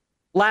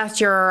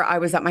 Last year, I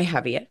was at my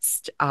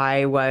heaviest.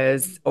 I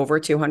was over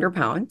 200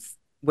 pounds,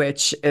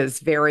 which is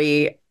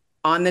very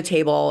on the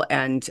table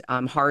and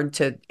hard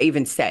to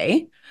even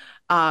say.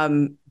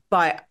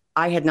 But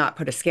I had not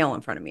put a scale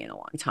in front of me in a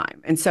long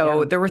time. And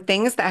so there were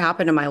things that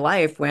happened in my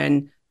life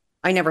when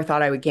I never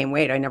thought I would gain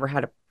weight. I never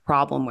had a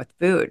problem with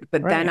food.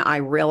 But then I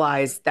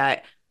realized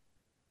that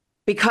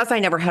because I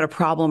never had a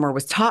problem or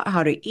was taught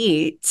how to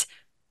eat,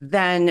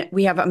 then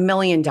we have a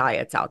million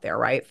diets out there,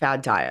 right?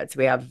 Fad diets.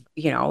 We have,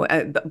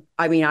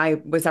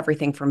 I was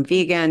everything from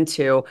vegan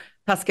to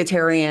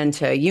pescatarian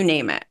to you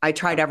name it. I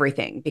tried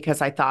everything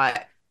because I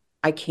thought,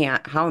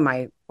 how am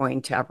I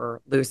going to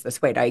ever lose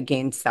this weight? I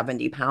gained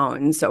 70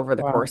 pounds over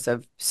the course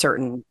of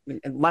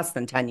less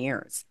than 10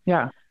 years.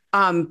 Yeah.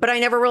 But I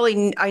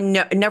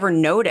never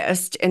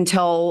noticed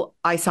until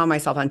I saw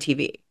myself on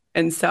TV.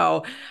 And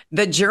so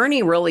the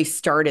journey really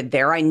started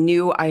there. I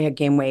knew I had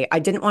gained weight. I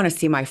didn't want to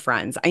see my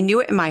friends. I knew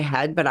it in my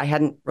head, but I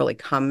hadn't really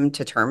come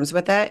to terms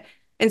with it.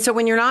 And so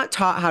when you're not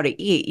taught how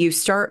to eat, you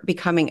start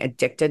becoming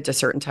addicted to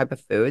certain type of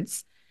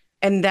foods.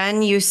 And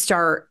then you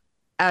start,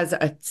 as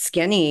a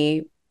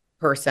skinny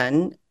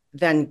person,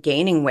 then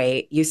gaining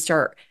weight, you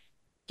start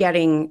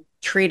getting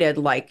treated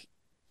like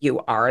you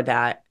are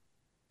that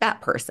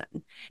person.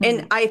 Mm-hmm.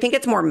 And I think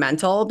it's more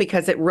mental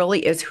because it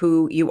really is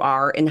who you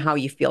are and how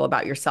you feel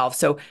about yourself.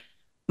 So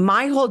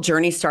my whole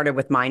journey started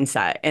with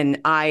mindset.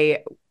 And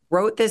I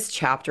wrote this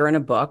chapter in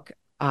a book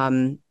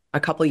a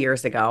couple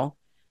years ago,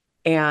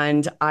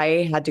 and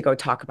I had to go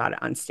talk about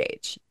it on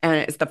stage. And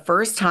it's the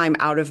first time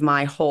out of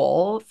my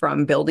hole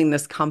from building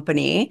this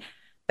company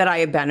that I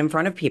had been in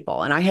front of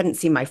people. And I hadn't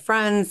seen my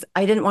friends.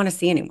 I didn't want to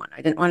see anyone.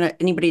 I didn't want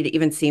anybody to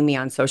even see me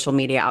on social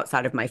media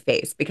outside of my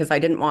face because I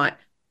didn't want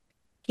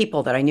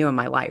people that I knew in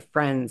my life,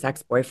 friends,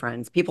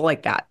 ex-boyfriends, people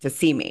like that, to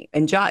see me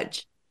and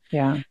judge.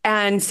 Yeah.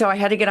 And so I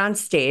had to get on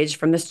stage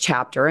from this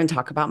chapter and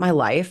talk about my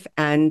life.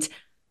 And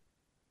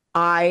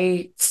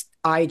I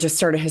just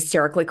started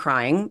hysterically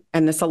crying.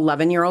 And this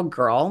 11-year-old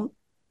girl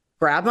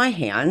grabbed my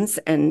hands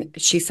and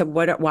she said,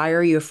 why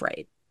are you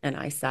afraid? And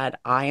I said,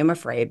 I am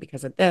afraid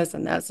because of this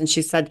and this. And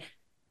she said,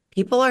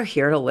 people are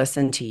here to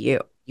listen to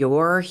you.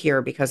 You're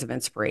here because of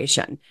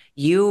inspiration.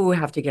 You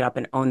have to get up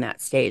and own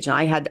that stage. And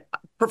I had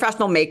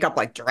professional makeup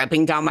like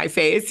dripping down my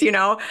face,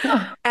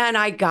 and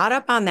I got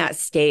up on that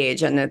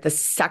stage. And the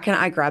second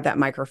I grabbed that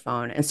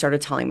microphone and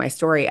started telling my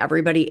story,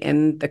 everybody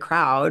in the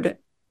crowd,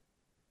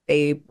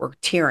 they were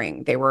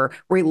tearing. They were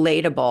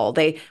relatable.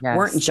 They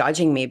weren't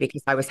judging me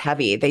because I was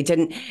heavy. They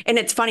didn't. And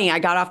it's funny, I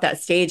got off that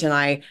stage and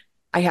I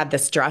had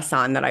this dress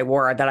on that I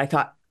wore that I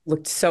thought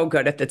looked so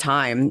good at the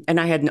time. And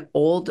I had an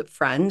old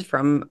friend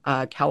from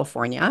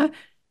California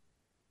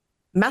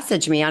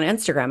message me on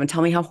Instagram and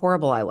tell me how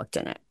horrible I looked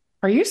in it.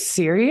 Are you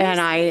serious?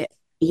 And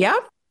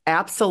yep,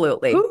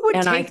 absolutely. Who would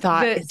and take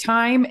the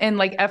time and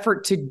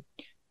effort to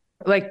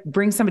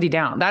bring somebody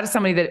down? That is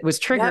somebody that was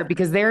triggered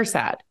because they're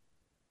sad.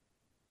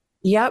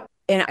 Yep.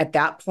 And at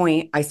that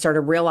point, I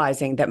started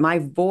realizing that my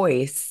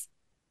voice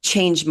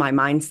changed my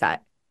mindset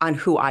on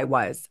who I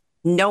was.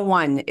 No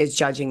one is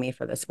judging me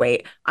for this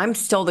weight. I'm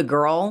still the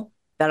girl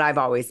that I've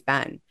always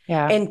been.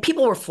 Yeah. And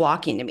people were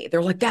flocking to me.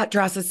 They're like, that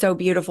dress is so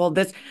beautiful.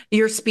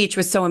 Your speech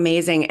was so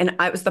amazing. And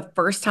it was the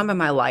first time in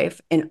my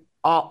life in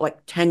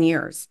 10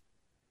 years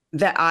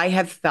that I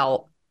have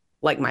felt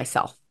like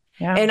myself.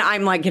 Yeah. And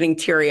I'm getting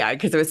teary eyed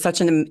because it was such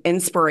an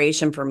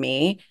inspiration for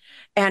me.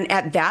 And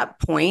at that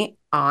point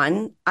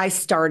on, I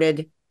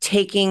started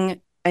taking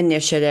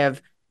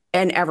initiative.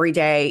 And every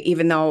day,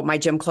 even though my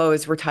gym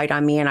clothes were tight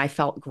on me and I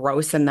felt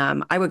gross in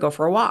them, I would go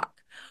for a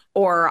walk.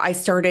 Or I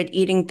started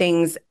eating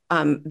things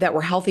that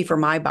were healthy for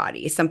my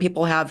body. Some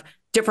people have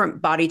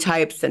different body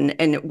types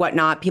and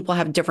whatnot. People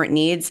have different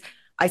needs.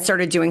 I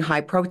started doing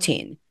high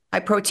protein. High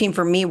protein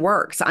for me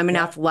works. I'm an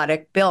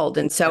athletic build.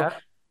 And so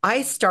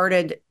I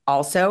started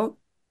also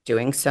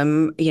doing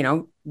some,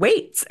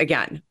 weights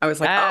again. I was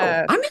like,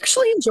 oh, I'm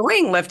actually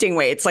enjoying lifting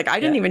weights. I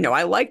didn't even know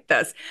I liked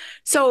this.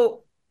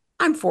 So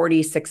I'm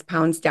 46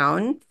 pounds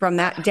down from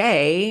that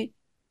day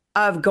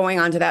of going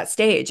onto that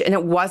stage. And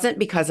it wasn't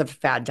because of a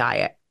fad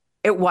diet.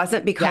 It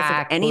wasn't because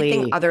of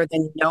anything other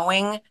than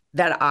knowing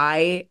that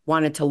I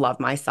wanted to love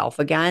myself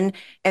again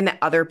and that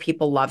other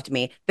people loved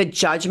me. The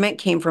judgment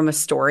came from a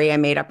story I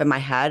made up in my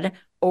head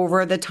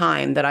over the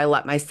time that I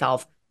let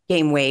myself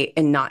gain weight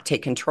and not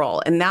take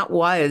control. And that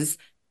was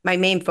my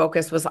main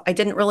focus. Was I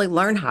didn't really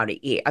learn how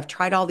to eat. I've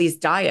tried all these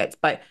diets,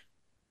 but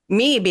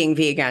me being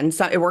vegan,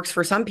 it works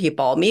for some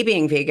people. Me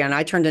being vegan,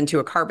 I turned into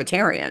a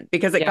carbitarian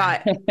because it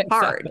got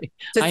hard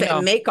to sit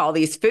and make all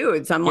these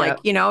foods. I'm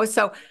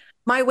so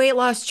my weight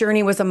loss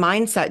journey was a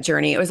mindset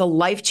journey. It was a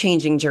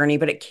life-changing journey,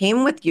 but it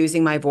came with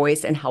using my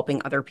voice and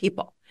helping other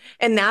people.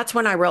 And that's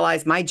when I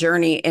realized my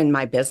journey in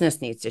my business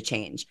needs to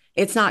change.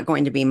 It's not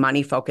going to be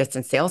money focused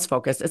and sales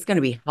focused. It's going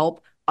to be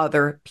help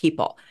other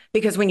people.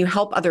 Because when you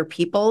help other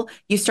people,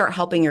 you start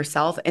helping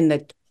yourself and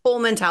the whole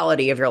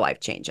mentality of your life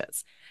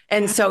changes.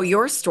 And so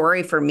your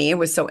story for me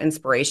was so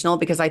inspirational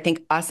because I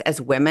think us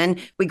as women,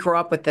 we grow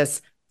up with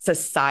this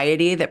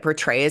society that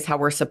portrays how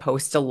we're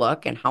supposed to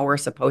look and how we're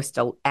supposed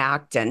to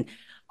act and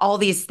all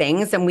these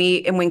things. And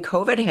when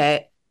COVID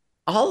hit,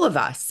 all of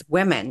us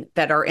women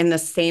that are in the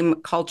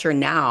same culture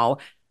now,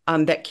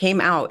 that came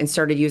out and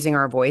started using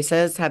our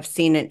voices have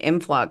seen an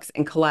influx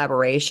in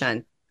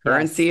collaboration,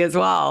 currency as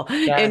well,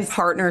 in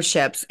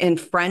partnerships, in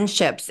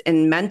friendships,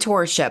 in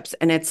mentorships.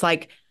 And it's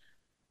like,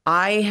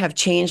 I have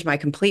changed my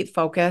complete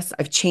focus.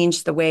 I've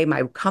changed the way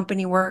my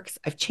company works.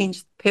 I've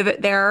changed the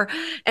pivot there.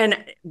 And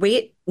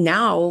weight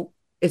now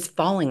is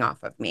falling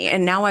off of me.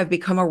 And now I've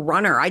become a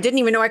runner. I didn't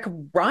even know I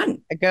could run.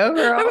 Go,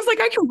 girl. I was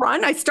like, I can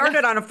run. I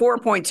started on a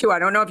 4.2. I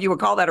don't know if you would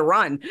call that a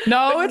run.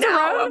 No, but it's a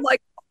run. I'm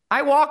like,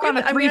 I walk on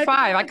a 3.5.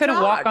 I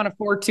couldn't walk on a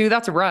 4.2.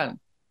 That's a run.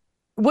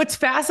 What's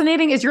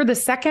fascinating is you're the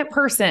second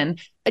person.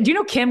 Do you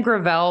know Kim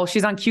Gravel?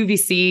 She's on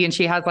QVC and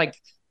she has like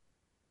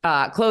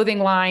clothing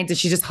lines and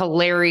she's just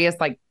hilarious,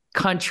 like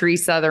country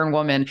Southern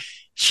woman.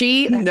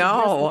 She just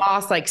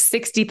lost like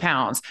 60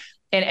 pounds.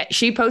 And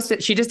she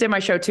posted, she just did my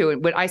show too.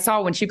 And what I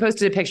saw when she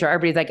posted a picture,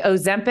 everybody's like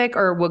Ozempic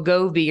or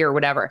Wegovy or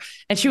whatever.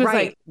 And she was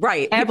like,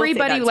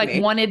 everybody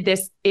like wanted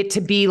it to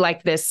be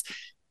like this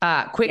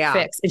quick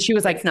fix. And she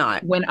was like,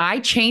 when I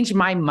changed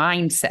my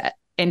mindset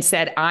and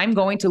said, I'm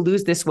going to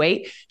lose this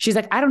weight, she's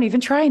like, I don't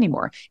even try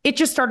anymore. It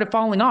just started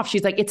falling off.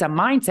 She's like, it's a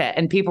mindset.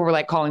 And people were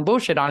like calling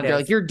bullshit on it. They're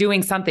like, you're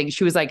doing something.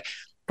 She was like,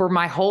 for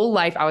my whole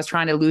life, I was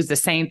trying to lose the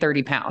same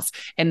 30 pounds.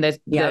 And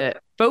the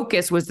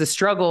focus was the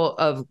struggle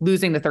of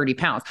losing the 30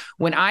 pounds.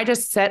 When I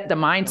just set the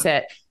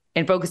mindset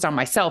and focused on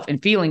myself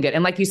and feeling good.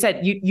 And like you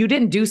said, you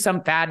didn't do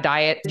some fad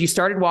diet. You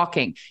started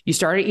walking, you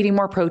started eating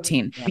more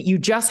protein, but you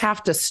just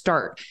have to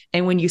start.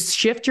 And when you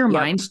shift your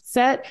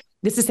mindset,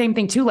 this is the same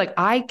thing too. Like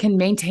I can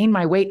maintain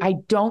my weight. I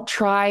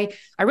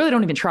really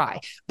don't even try.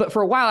 But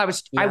for a while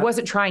I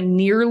wasn't trying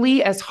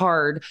nearly as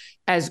hard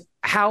as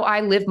how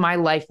I lived my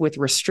life with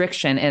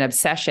restriction and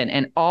obsession.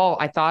 And all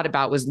I thought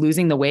about was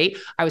losing the weight.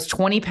 I was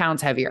 20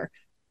 pounds heavier.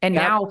 And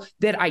now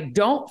that I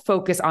don't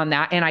focus on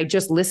that and I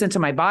just listen to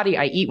my body,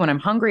 I eat when I'm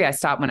hungry. I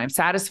stop when I'm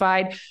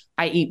satisfied.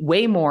 I eat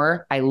way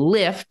more. I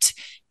lift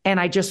and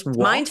I just walk.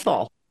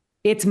 Mindful.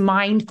 It's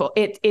mindful.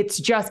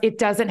 It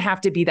doesn't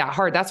have to be that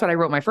hard. That's what I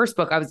wrote my first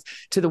book. I was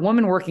to the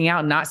woman working out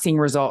and not seeing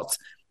results.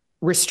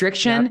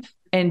 Restriction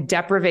and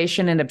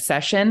deprivation and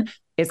obsession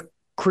is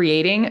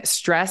creating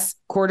stress,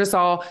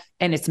 cortisol,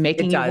 and it's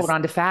making you hold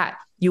on to fat.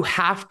 You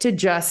have to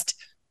just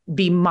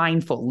be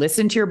mindful,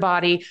 listen to your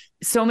body.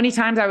 So many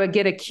times I would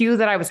get a cue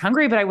that I was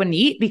hungry, but I wouldn't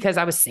eat because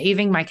I was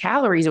saving my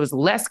calories. It was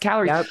less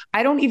calories.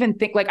 I don't even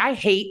think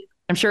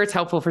I'm sure it's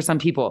helpful for some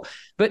people,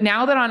 but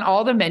now that on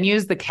all the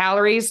menus, the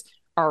calories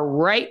are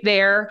right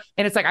there.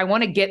 And it's like, I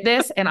want to get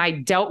this. And I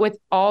dealt with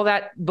all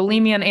that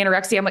bulimia and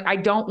anorexia. I'm like,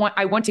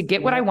 I want to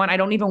get what I want. I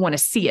don't even want to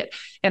see it.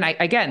 And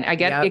I get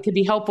it could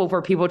be helpful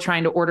for people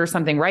trying to order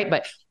something right,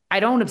 but I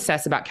don't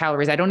obsess about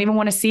calories. I don't even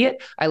want to see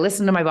it. I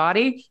listen to my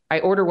body. I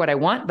order what I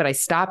want, but I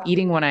stop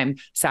eating when I'm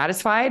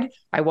satisfied.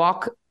 I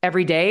walk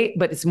every day,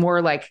 but it's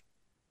more like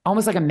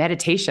almost like a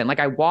meditation. Like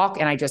I walk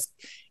and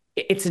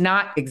it's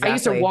not, I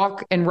used to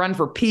walk and run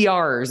for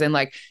PRs and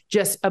like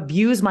just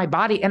abuse my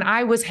body. And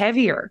I was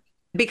heavier.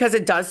 Because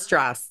it does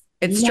stress.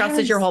 It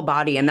stresses your whole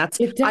body. And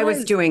I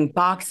was doing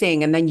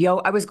boxing and then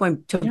I was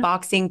going to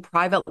boxing,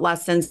 private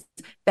lessons,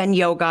 then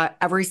yoga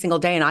every single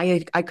day.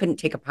 And I couldn't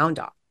take a pound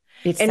off.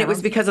 It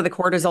was because of the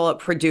cortisol it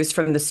produced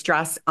from the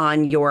stress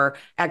on your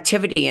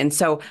activity. And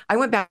so I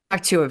went back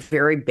to a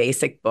very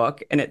basic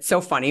book. And it's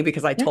so funny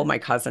because I told my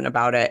cousin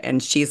about it.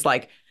 And she's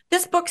like,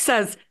 this book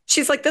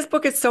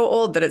is so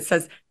old that it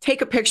says,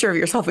 take a picture of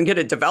yourself and get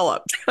it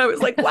developed. I was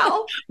like,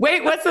 well,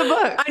 wait, what's the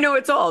book? I know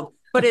it's old,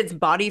 but it's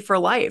Body for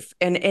Life.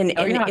 And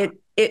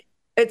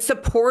it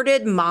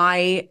supported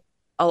my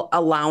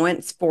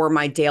allowance for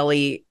my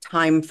daily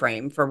time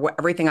frame for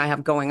everything I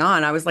have going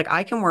on. I was like,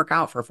 I can work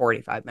out for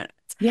 45 minutes.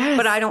 Yes.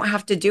 But I don't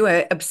have to do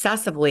it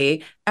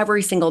obsessively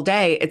every single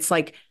day. It's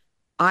like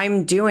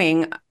I'm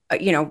doing,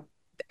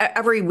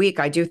 every week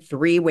I do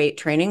 3 weight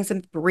trainings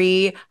and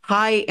 3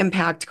 high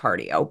impact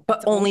cardio,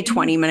 but only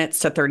 20 minutes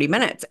to 30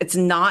 minutes. It's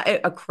not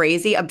a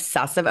crazy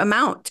obsessive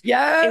amount.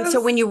 Yes. And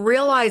so when you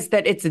realize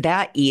that it's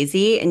that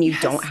easy and you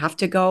don't have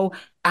to go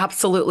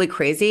absolutely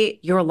crazy,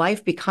 your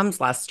life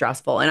becomes less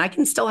stressful. And I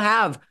can still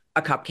have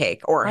a cupcake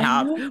or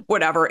have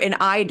whatever. And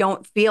I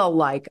don't feel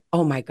like,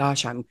 oh my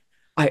gosh, I'm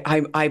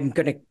going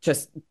to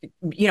just,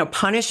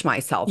 punish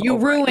myself. You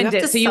ruined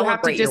it. So you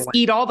have to just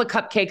eat all the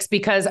cupcakes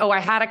because, I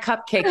had a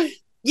cupcake.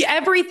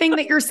 Everything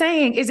that you're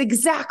saying is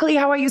exactly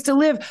how I used to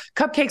live.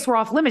 Cupcakes were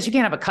off limits. You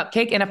can't have a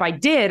cupcake. And if I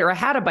did, or I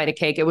had a bite of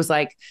cake, it was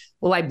like,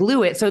 well, I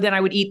blew it. So then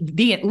I would eat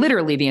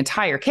literally the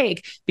entire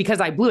cake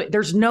because I blew it.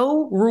 There's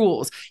no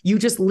rules. You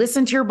just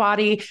listen to your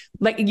body.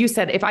 Like you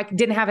said, if I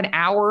didn't have an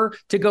hour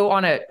to go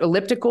on an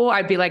elliptical,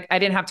 I'd be like, I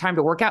didn't have time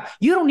to work out.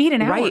 You don't need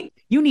an hour. Right.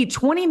 You need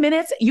 20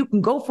 minutes. You can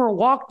go for a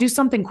walk, do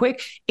something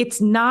quick. It's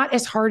not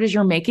as hard as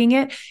you're making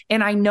it.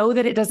 And I know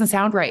that it doesn't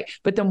sound right,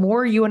 but the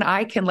more you and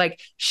I can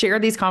like share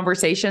these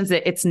conversations conversations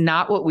that it's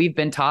not what we've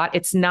been taught.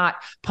 It's not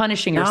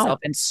punishing yourself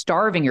and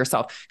starving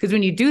yourself. Because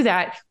when you do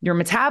that, your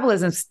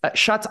metabolism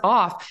shuts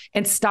off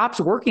and stops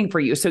working for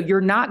you. So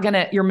your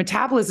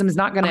metabolism is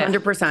not going to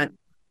 100%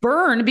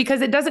 burn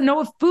because it doesn't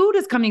know if food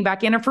is coming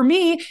back in. And for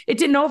me, it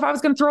didn't know if I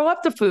was going to throw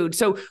up the food.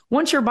 So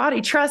once your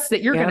body trusts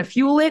that you're going to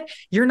fuel it,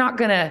 you're not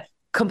going to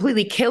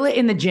completely kill it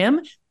in the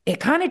gym. It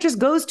kind of just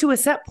goes to a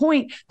set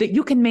point that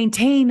you can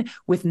maintain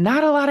with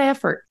not a lot of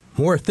effort.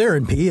 More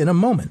Therapy in a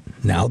moment.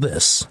 Now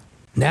this.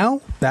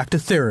 Now back to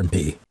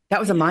Therapy. That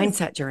was a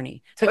mindset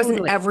journey. So it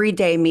wasn't every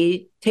day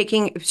me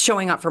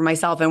showing up for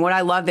myself. And what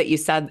I love that you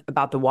said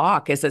about the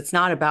walk is it's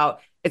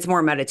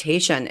more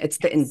meditation. It's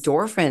the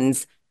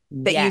endorphins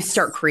that you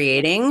start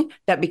creating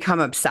that become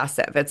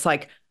obsessive. It's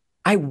like,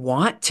 I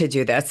want to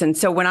do this. And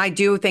so when I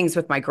do things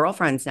with my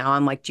girlfriends now,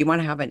 I'm like, do you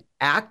want to have an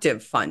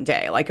active fun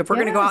day? Like if we're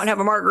going to go out and have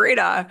a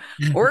margarita,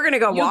 we're going to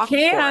go walk.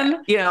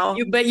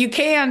 But you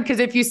can, because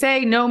if you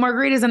say no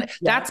margaritas, and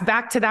that's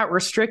back to that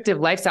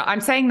restrictive lifestyle.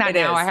 I'm saying that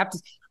now. I have to,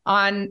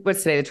 on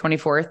what's today, the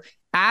 24th.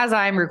 As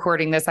I'm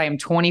recording this, I am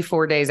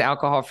 24 days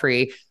alcohol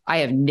free. I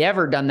have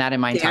never done that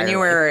in my entire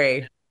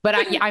life. But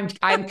I'm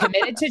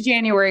committed to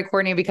January,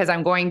 Kortney, because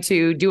I'm going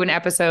to do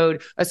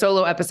a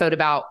solo episode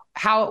about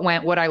how it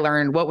went, what I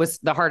learned, what was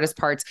the hardest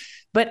parts.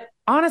 But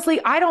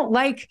honestly, I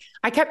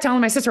kept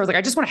telling my sister, I was like,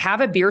 I just want to have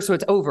a beer so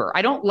it's over.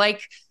 I don't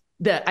like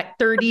the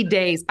 30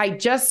 days.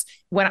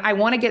 When I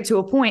want to get to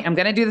a point, I'm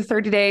going to do the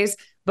 30 days.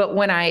 But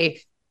when I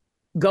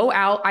go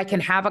out, I can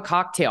have a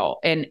cocktail.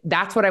 And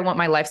that's what I want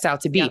my lifestyle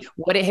to be. Yeah.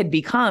 What it had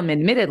become,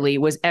 admittedly,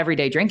 was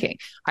everyday drinking.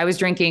 I was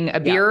drinking a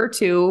beer or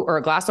two or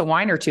a glass of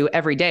wine or two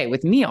every day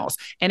with meals.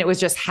 And it was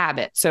just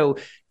habit. So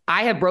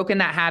I have broken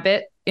that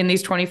habit in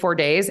these 24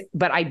 days,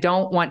 but I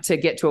don't want to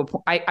get to a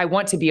point. I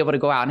want to be able to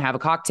go out and have a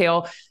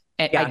cocktail.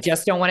 And I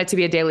just don't want it to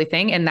be a daily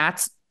thing. And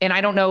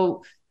I don't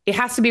know, it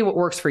has to be what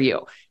works for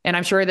you. And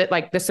I'm sure that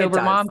like the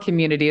sober mom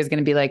community is going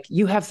to be like,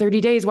 you have 30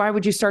 days. Why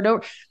would you start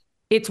over?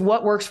 It's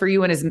what works for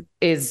you and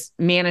is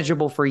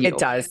manageable for you. It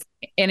does.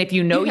 And if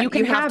you know you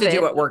can have to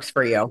do what works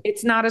for you.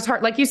 It's not as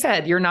hard. Like you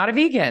said, you're not a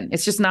vegan.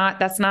 It's just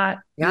that's not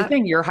your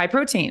thing. You're high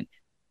protein.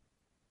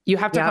 You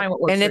have to find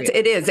what works for you.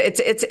 And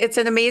it's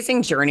an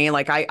amazing journey.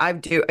 Like I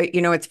do,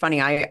 it's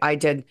funny. I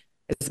did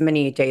as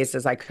many days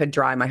as I could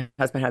drive. My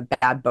husband had a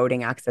bad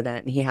boating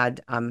accident and he had,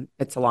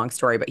 it's a long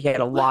story, but he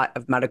had a lot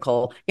of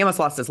he almost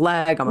lost his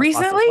leg, lost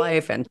his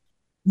life. And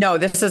no,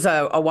 this is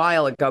a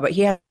while ago, but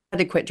he had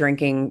to quit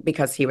drinking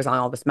because he was on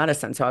all this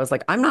medicine. So I was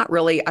like, I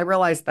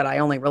realized that I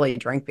only really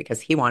drank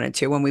because he wanted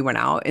to when we went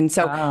out. And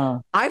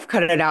so I've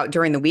cut it out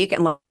during the week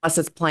unless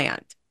it's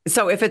planned.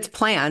 So if it's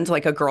planned,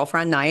 like a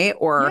girlfriend night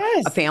or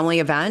a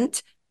family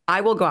event, I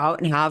will go out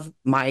and have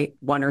my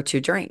 1 or 2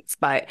 drinks.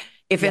 But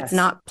if it's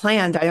not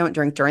planned, I don't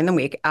drink during the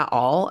week at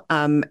all.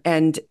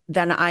 And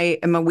then I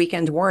am a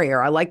weekend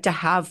warrior. I like to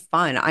have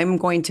fun. I'm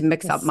going to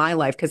mix up my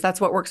life because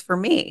that's what works for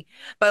me.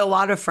 But a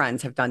lot of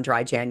friends have done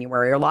dry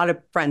January. A lot of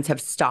friends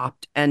have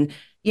stopped. And,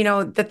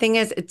 the thing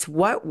is, it's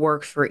what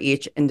works for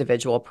each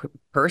individual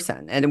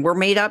person. And we're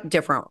made up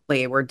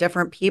differently. We're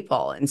different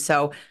people. And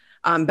so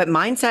but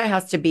mindset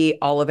has to be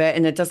all of it.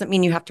 And it doesn't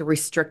mean you have to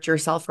restrict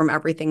yourself from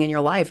everything in your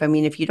life. I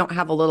mean, if you don't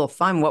have a little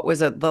fun, what was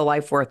the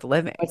life worth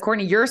living?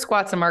 Kortney, your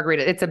squats and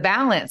margarita, it's a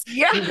balance.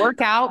 Yeah. You work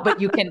out, but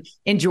you can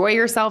enjoy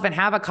yourself and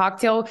have a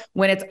cocktail.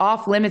 When it's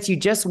off limits, you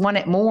just want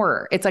it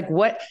more. It's like,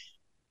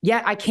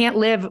 I can't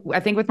live, I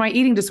think with my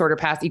eating disorder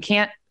past, I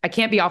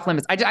can't be off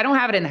limits. I don't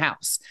have it in the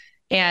house.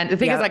 And the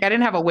thing is, like, I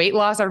didn't have a weight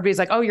loss. Everybody's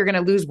like, oh, you're going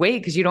to lose weight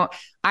because you don't.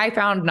 I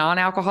found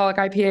non-alcoholic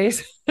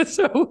IPAs.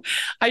 So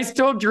I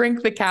still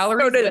drink the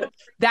calories.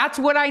 That's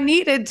what I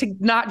needed to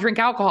not drink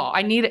alcohol.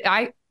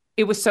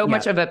 It was so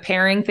much of a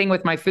pairing thing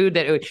with my food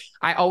that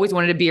I always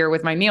wanted a beer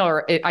with my meal,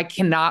 or I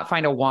cannot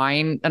find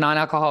a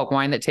non-alcoholic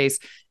wine that tastes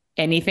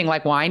anything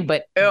like wine.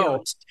 But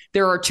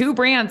there are 2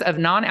 brands of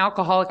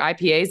non-alcoholic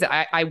IPAs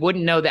that I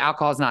wouldn't know the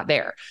alcohol is not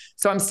there.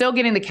 So I'm still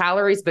getting the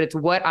calories, but it's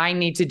what I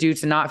need to do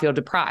to not feel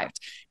deprived.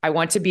 I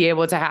want to be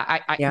able to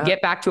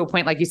get back to a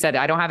point, like you said,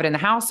 I don't have it in the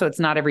house, so it's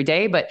not every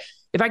day. But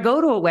if I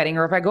go to a wedding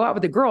or if I go out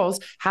with the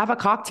girls, have a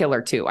cocktail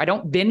or 2. I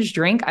don't binge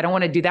drink. I don't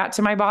want to do that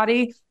to my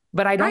body,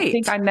 but I don't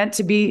think I'm meant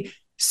to be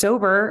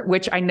sober,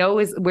 which I know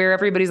is where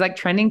everybody's like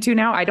trending to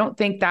now. I don't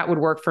think that would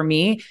work for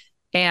me.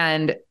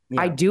 And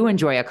I do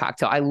enjoy a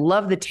cocktail. I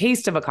love the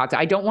taste of a cocktail.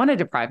 I don't want to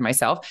deprive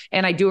myself,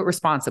 and I do it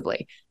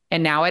responsibly.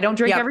 And now I don't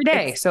drink every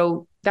day.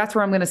 So that's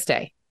where I'm going to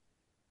stay.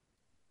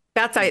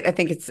 I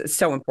think it's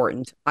so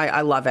important.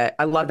 I love it.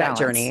 I love that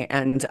journey.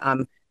 And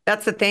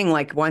that's the thing.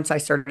 Like once I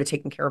started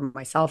taking care of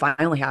myself, I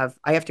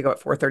have to go at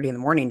 4:30 in the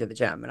morning to the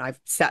gym, and I've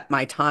set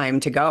my time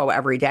to go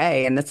every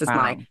day. And this is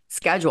my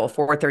schedule,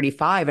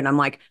 4:35. And I'm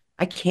like,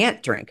 I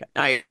can't drink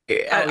on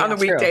the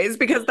weekdays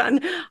because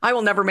then I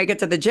will never make it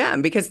to the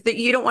gym because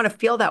you don't want to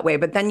feel that way.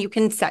 But then you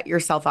can set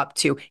yourself up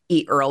to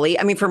eat early.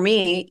 I mean, for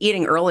me,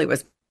 eating early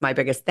was my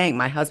biggest thing.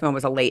 My husband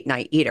was a late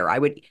night eater. I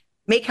would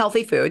make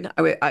healthy food.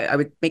 I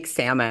would make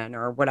salmon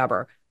or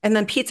whatever. And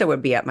then pizza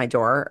would be at my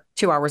door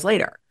 2 hours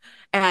later.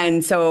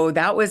 And so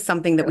that was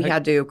something that we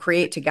had to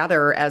create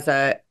together as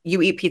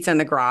you eat pizza in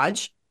the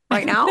garage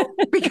right now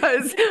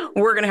because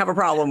we're going to have a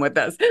problem with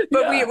this.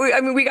 But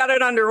we got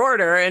it under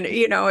order. And,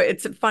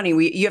 it's funny.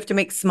 You have to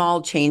make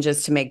small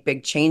changes to make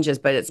big changes,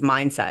 but it's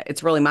mindset.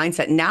 It's really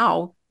mindset.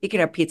 Now you can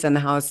have pizza in the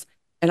house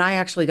and I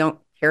actually don't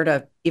care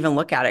to even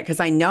look at it because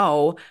I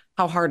know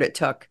how hard it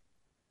took,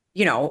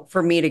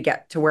 for me to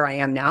get to where I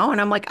am now.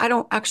 And I'm like, I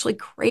don't actually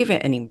crave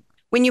it anymore.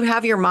 When you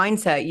have your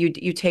mindset,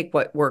 you take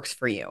what works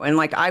for you. And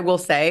like I will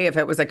say, if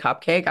it was a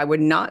cupcake, I would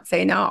not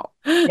say no.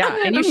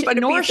 Yeah, and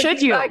nor should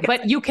you.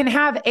 But you can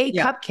have a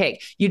cupcake.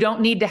 You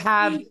don't need to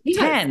have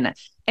 10.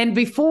 And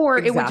before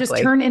it would just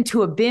turn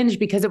into a binge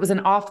because it was an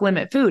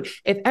off-limit food.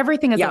 If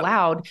everything is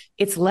allowed,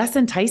 it's less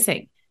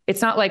enticing.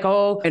 It's not like,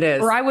 it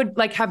is. Or I would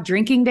like have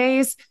drinking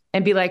days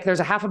and be like, there's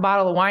a half a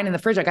bottle of wine in the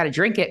fridge. I got to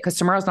drink it because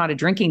tomorrow's not a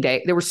drinking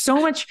day. There was so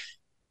much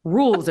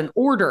rules and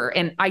order.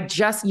 And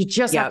you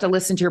just have to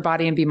listen to your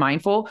body and be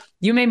mindful.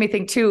 You made me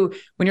think too,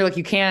 when you're like,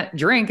 you can't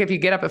drink if you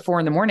get up at 4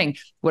 a.m.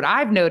 What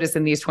I've noticed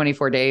in these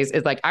 24 days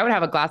is like, I would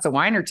have a glass of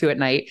wine or two at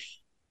night.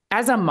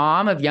 As a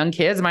mom of young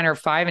kids, mine are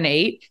 5 and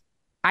 8.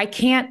 I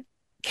can't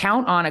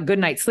count on a good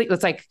night's sleep.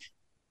 It's like,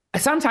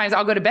 sometimes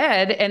I'll go to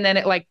bed and then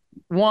at like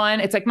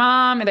 1, it's like,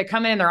 Mom, and they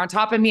come in and they're on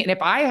top of me. And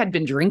if I had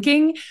been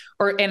drinking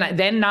and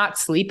then not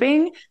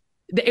sleeping,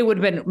 it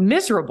would have been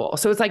miserable.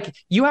 So it's like,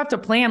 you have to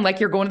plan like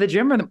you're going to the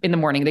gym in the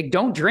morning. Like,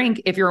 don't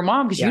drink if you're a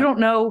mom because you don't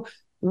know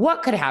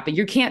what could happen.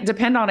 You can't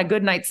depend on a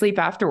good night's sleep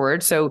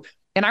afterwards. So,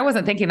 and I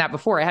wasn't thinking that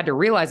before. I had to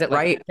realize it.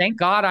 Like, thank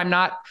God I'm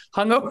not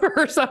hungover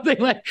or something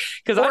like,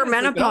 or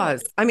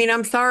menopause. I mean,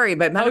 I'm sorry,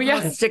 but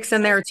menopause sticks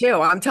in there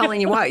too. I'm telling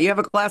you what, you have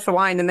a glass of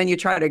wine and then you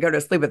try to go to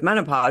sleep with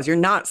menopause. You're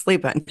not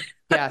sleeping.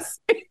 Yes.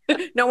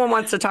 No one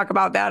wants to talk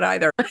about that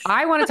either.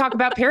 I want to talk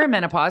about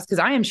perimenopause because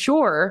I am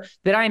sure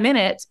that I'm in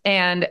it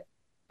and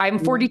I'm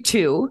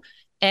 42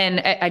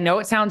 and I know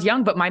it sounds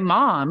young, but my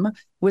mom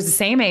was the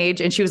same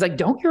age. And she was like,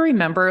 don't you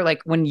remember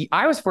like when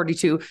I was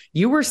 42,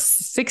 you were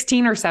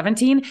 16 or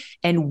 17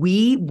 and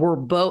we were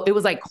both, it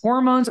was like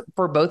hormones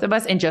for both of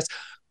us. And just,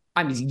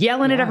 I'm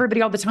yelling at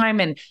everybody all the time.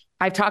 And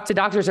I've talked to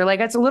doctors. They're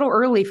like, it's a little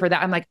early for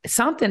that. I'm like,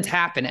 something's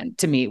happening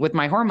to me with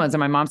my hormones. And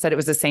my mom said it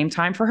was the same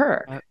time for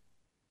her.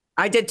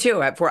 I did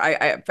too. At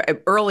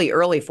early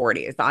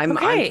 40s.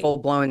 I'm full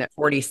blown at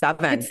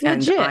 47. It's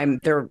legit. And I'm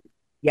there.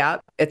 Yeah,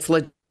 it's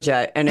legit.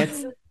 And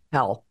it's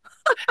hell.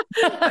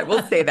 I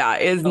will say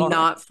that is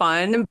not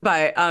fun,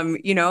 but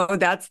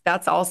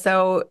that's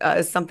also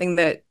something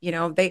that you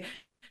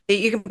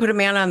can put a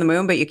man on the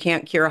moon, but you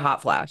can't cure a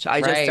hot flash. I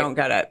just don't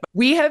get it.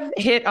 We have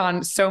hit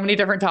on so many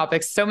different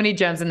topics, so many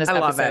gems in this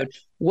episode.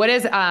 What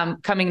is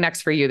coming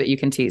next for you that you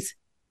can tease?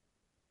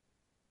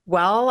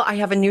 Well, I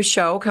have a new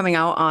show coming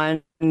out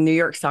on New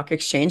York Stock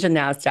Exchange and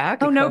NASDAQ.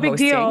 Oh, no big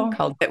deal.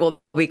 It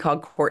will be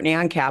called Kortney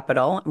on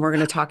Capital. And we're going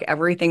to talk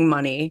everything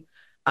money.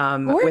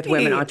 With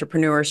women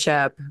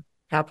entrepreneurship,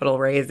 capital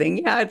raising.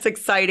 Yeah, it's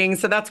exciting.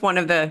 So that's one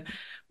of the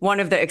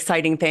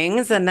exciting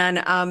things. And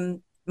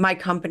then my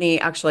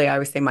company, actually, I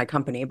always say my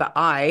company, but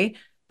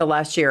the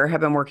last year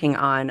have been working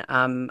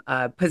on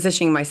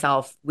positioning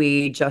myself.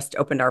 We just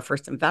opened our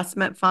first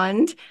investment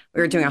fund.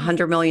 We were doing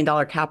 $100 million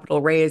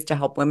capital raise to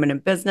help women in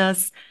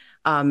business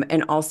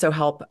and also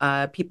help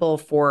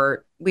people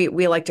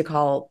we like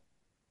to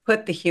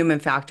put the human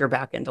factor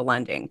back into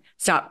lending,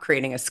 stop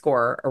creating a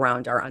score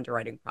around our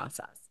underwriting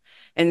process.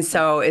 And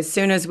so as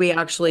soon as we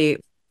actually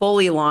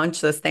fully launch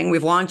this thing,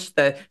 we've launched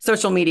the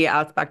social media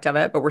aspect of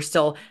it, but we're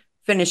still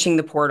finishing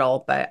the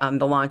portal. But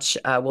the launch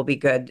will be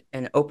good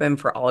and open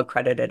for all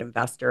accredited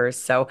investors.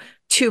 So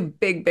 2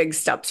 big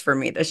steps for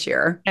me this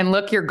year. And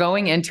look, you're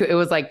going into it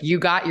was like you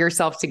got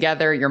yourself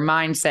together, your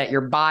mindset,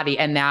 your body,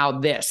 and now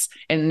this.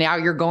 And now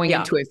you're going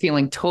into it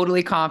feeling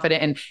totally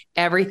confident and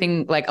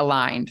everything like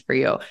aligned for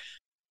you.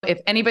 If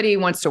anybody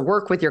wants to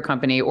work with your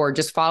company or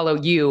just follow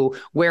you,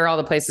 where are all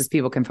the places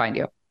people can find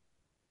you?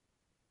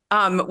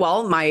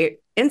 Well, my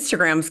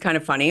Instagram's kind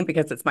of funny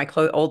because it's my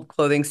old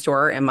clothing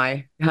store and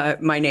my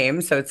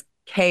name. So it's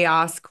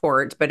Chaos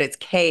Court, but it's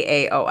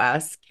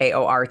KAOS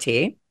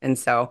KORT. And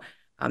so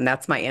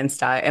that's my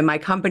Insta. And my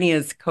company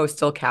is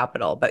Coastal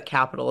Capital, but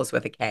capital is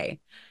with a K.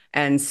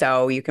 And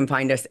so you can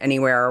find us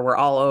anywhere. We're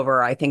all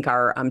over. I think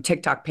our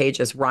TikTok page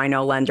is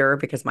Rhino Lender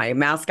because my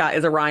mascot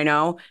is a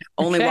rhino.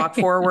 Only walk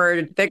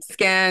forward, thick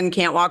skin,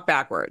 can't walk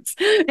backwards.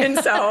 And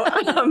so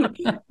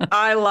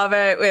I love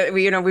it.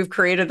 We've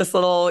created this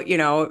little,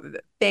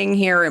 thing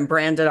here and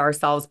branded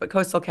ourselves. But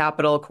Coastal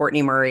Capital,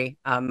 Kortney Murray.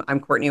 I'm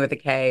Kortney with a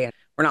K. And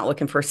we're not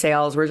looking for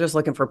sales. We're just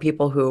looking for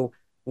people who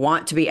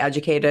want to be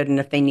educated. And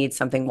if they need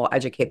something, we'll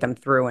educate them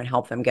through and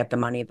help them get the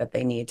money that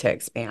they need to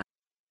expand.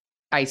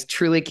 I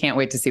truly can't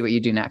wait to see what you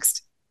do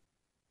next.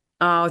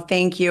 Oh,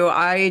 thank you.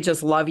 I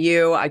just love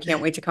you. I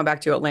can't wait to come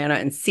back to Atlanta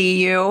and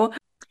see you.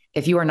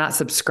 If you are not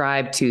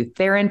subscribed to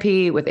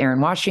Therapy with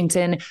Erin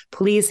Washington,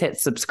 please hit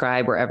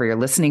subscribe wherever you're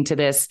listening to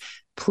this.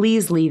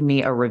 Please leave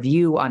me a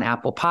review on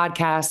Apple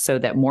Podcasts so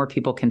that more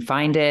people can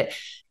find it.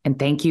 And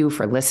thank you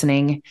for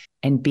listening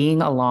and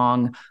being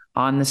along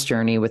on this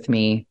journey with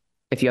me.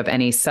 If you have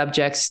any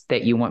subjects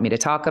that you want me to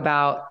talk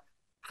about,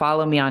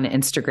 follow me on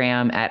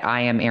Instagram at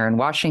I am Erin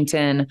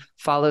Washington.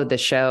 Follow the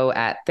show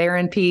at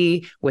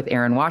Therapy with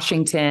Erin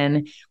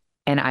Washington.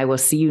 And I will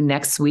see you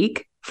next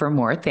week for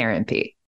more Therapy.